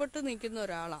അറിയപ്പെട്ട് നിൽക്കുന്ന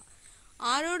ഒരാളാണ്.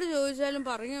 ആരോട് ചോദിച്ചാലും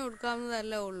പറഞ്ഞു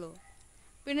കൊടുക്കാവുന്നതല്ലേ ഉള്ളൂ.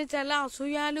 പിന്നെ ചില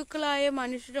അസൂയാലുക്കളായ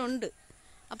മനുഷ്യരുണ്ട്.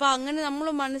 അപ്പം അങ്ങനെ നമ്മൾ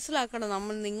മനസ്സിലാക്കണം.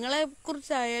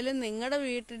 നിങ്ങളെക്കുറിച്ചായാലും നിങ്ങളുടെ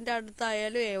വീട്ടിൻ്റെ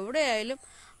അടുത്തായാലും എവിടെയായാലും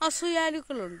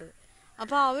അസൂയാലുക്കളുണ്ട്.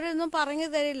 അപ്പം അവരൊന്നും പറഞ്ഞു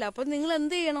തരില്ല. അപ്പം നിങ്ങൾ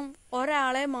എന്ത് ചെയ്യണം?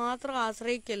 ഒരാളെ മാത്രം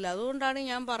ആശ്രയിക്കില്ല. അതുകൊണ്ടാണ്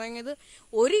ഞാൻ പറഞ്ഞത്,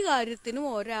 ഒരു കാര്യത്തിനും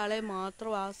ഒരാളെ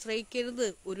മാത്രം ആശ്രയിക്കരുത്.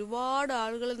 ഒരുപാട്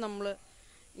ആളുകൾ നമ്മൾ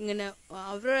ഇങ്ങനെ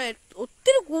അവരുടെ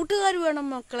ഒത്തിരി കൂട്ടുകാർ വേണം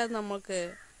മക്കളെ. നമുക്ക്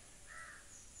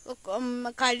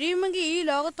കഴിയുമെങ്കിൽ ഈ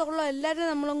ലോകത്തുള്ള എല്ലാവരും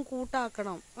നമ്മളും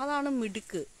കൂട്ടാക്കണം. അതാണ്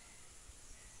മിടുക്ക്.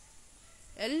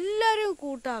 എല്ലാവരും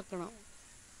കൂട്ടാക്കണം.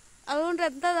 അതുകൊണ്ട്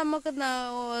എന്താ നമുക്ക്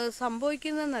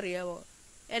സംഭവിക്കുന്നതെന്നറിയാവോ?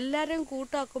 എല്ലാവരും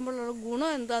കൂട്ടാക്കുമ്പോഴുള്ള ഗുണം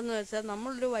എന്താന്ന് വെച്ചാൽ,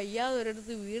 നമ്മളൊരു വയ്യാതെ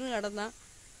ഒരിടത്ത് വീണ് കിടന്നാൽ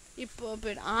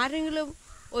ഇപ്പോൾ ആരെങ്കിലും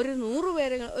ഒരു 100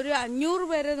 പേരെ, ഒരു 500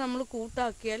 പേരെ നമ്മൾ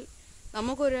കൂട്ടാക്കിയാൽ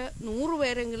നമുക്കൊരു 100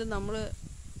 പേരെങ്കിലും നമ്മൾ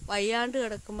വയ്യാണ്ട്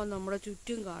കിടക്കുമ്പോൾ നമ്മുടെ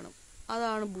ചുറ്റും കാണും.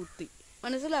 അതാണ് ബുദ്ധി.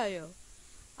 മനസ്സിലായോ?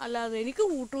 അല്ലാതെ എനിക്ക്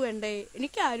കൂട്ടു വേണ്ടേ,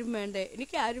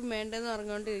 എനിക്കാരും വേണ്ടെന്ന്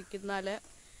പറഞ്ഞുകൊണ്ടിരിക്കുന്നാൽ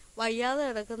വയ്യാതെ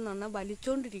കിടക്കുന്നെണ്ണം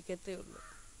വലിച്ചോണ്ടിരിക്കത്തേ ഉള്ളൂ.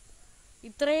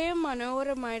 ഇത്രയും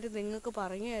മനോഹരമായിട്ട് നിങ്ങൾക്ക്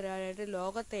പറഞ്ഞു തരാനായിട്ട്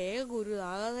ലോകത്തെ ഏക ഗുരു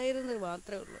നാഗധൈര്യത്തിൽ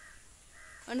മാത്രമേ ഉള്ളൂ.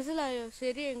 മനസ്സിലായോ?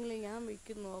 ശരിയെങ്കിൽ ഞാൻ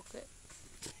വയ്ക്കുന്നു. ഓക്കെ.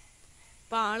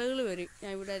 ഇപ്പം ആളുകൾ വരും.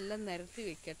 ഞാൻ ഇവിടെ എല്ലാം നിരത്തി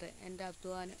വെക്കട്ടെ എൻ്റെ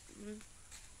അധ്വാനം.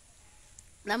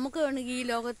 നമുക്ക് വേണമെങ്കിൽ ഈ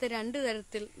ലോകത്തെ 2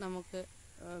 തരത്തിൽ നമുക്ക്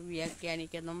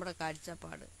വ്യാഖ്യാനിക്കാം നമ്മുടെ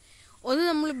കാഴ്ചപ്പാട്. ഒന്ന്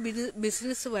നമ്മൾ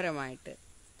ബിസിനസ് പരമായിട്ട്,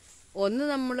 ഒന്ന്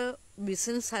നമ്മൾ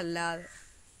ബിസിനസ് അല്ലാതെ.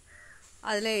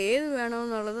 അതിലെ ഏത്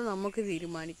വേണമെന്നുള്ളത് നമുക്ക്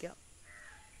തീരുമാനിക്കാം.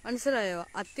 മനസ്സിലായോ?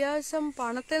 അത്യാവശ്യം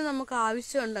പണത്തിന് നമുക്ക്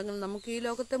ആവശ്യമുണ്ടെങ്കിൽ നമുക്ക് ഈ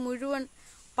ലോകത്തെ മുഴുവൻ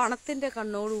പണത്തിൻ്റെ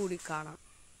കണ്ണോടുകൂടി കാണാം.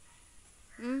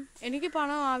 എനിക്ക്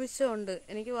പണം ആവശ്യമുണ്ട്,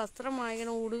 എനിക്ക് വസ്ത്രം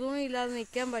വാങ്ങിക്കണം, ഉടുതുണി ഇല്ലാതെ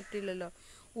നിൽക്കാൻ പറ്റില്ലല്ലോ.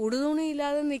 ഉടുതുണി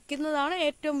ഇല്ലാതെ നിൽക്കുന്നതാണ്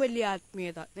ഏറ്റവും വലിയ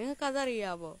ആത്മീയത.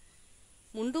 നിങ്ങൾക്കതറിയാവോ?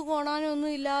 മുണ്ടു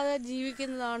കോണാനൊന്നും ഇല്ലാതെ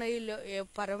ജീവിക്കുന്നതാണ് ഈ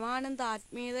പരമാനന്ദ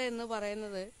ആത്മീയത എന്ന്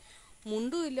പറയുന്നത്.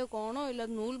 മുണ്ടും ഇല്ല, കോണവും ഇല്ല,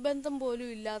 നൂൽബന്ധം പോലും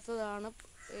ഇല്ലാത്തതാണ്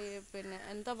പിന്നെ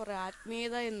എന്താ പറയുക,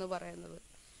 ആത്മീയത എന്ന് പറയുന്നത്.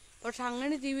 പക്ഷെ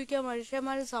അങ്ങനെ ജീവിക്കാൻ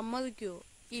മനുഷ്യന്മാർ സമ്മതിക്കുമോ?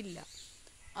 ഇല്ല.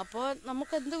 അപ്പോൾ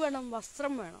നമുക്ക് എന്ത് വേണം?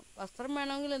 വസ്ത്രം വേണം. വസ്ത്രം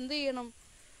വേണമെങ്കിൽ എന്ത് ചെയ്യണം?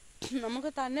 നമുക്ക്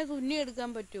തന്നെ തുന്നിയെടുക്കാൻ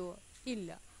പറ്റുമോ? ഇല്ല.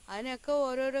 അതിനൊക്കെ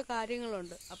ഓരോരോ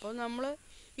കാര്യങ്ങളുണ്ട്. അപ്പോൾ നമ്മൾ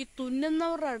ഈ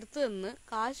തുന്നുന്നവരുടെ അടുത്ത് നിന്ന്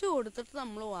കാശ് കൊടുത്തിട്ട്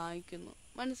നമ്മൾ വാങ്ങിക്കുന്നു.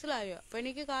 മനസ്സിലായോ? അപ്പോൾ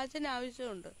എനിക്ക് കാശിന്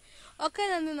ആവശ്യമുണ്ട്. ഓക്കെ,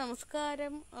 നന്ദി,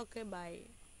 നമസ്കാരം. Okay, by.